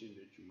information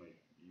that you might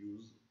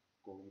use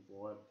going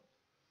forward,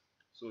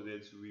 so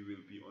that we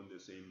will be on the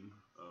same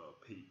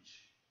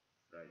page,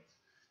 right?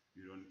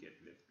 You don't get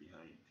left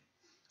behind.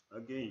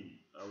 Again,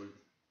 I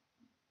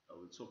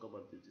will talk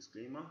about the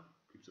disclaimer.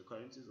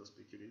 Cryptocurrencies are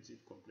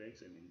speculative,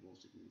 complex, and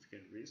involve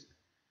significant risk.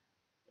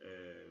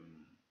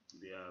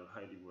 They are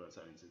highly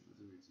volatile in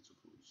sensitivity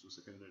to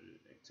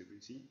secondary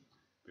activity.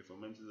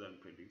 Performance is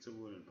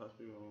unpredictable, and past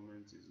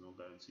performance is no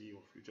guarantee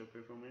of future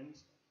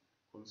performance.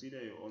 Consider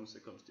your own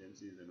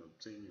circumstances and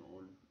obtain your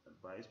own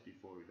advice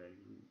before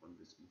relying on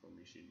this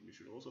information. You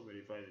should also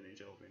verify the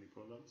nature of any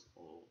product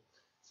or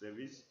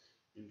service,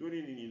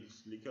 including in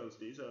its legal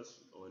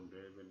status or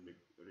relevant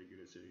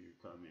regulatory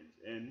requirements,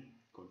 and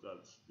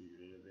consult the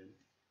relevant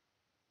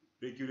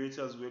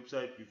regulator's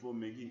website before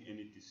making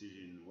any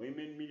decision.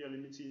 Wayman Media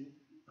Limited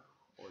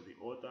or the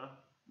author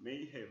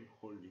may have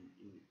holding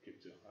in the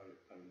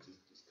cryptocurrencies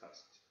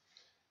discussed.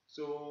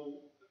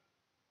 So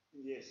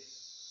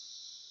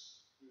yes,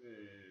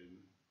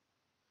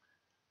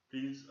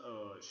 please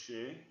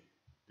share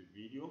the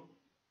video,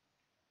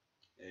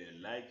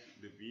 like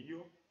the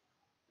video,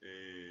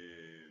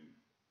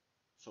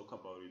 talk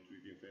about it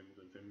with your friends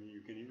and family.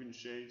 You can even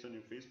share it on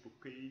your Facebook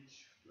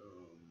page,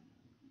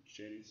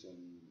 share it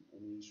on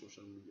any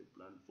social media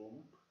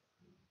platform.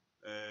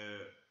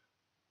 Uh,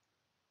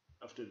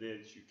 After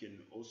that, you can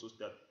also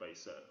start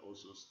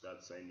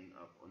signing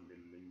up on the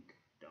link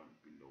down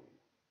below.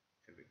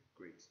 Have a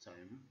great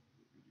time.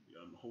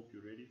 Hope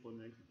you're ready for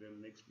the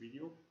next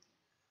video.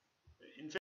 In fact,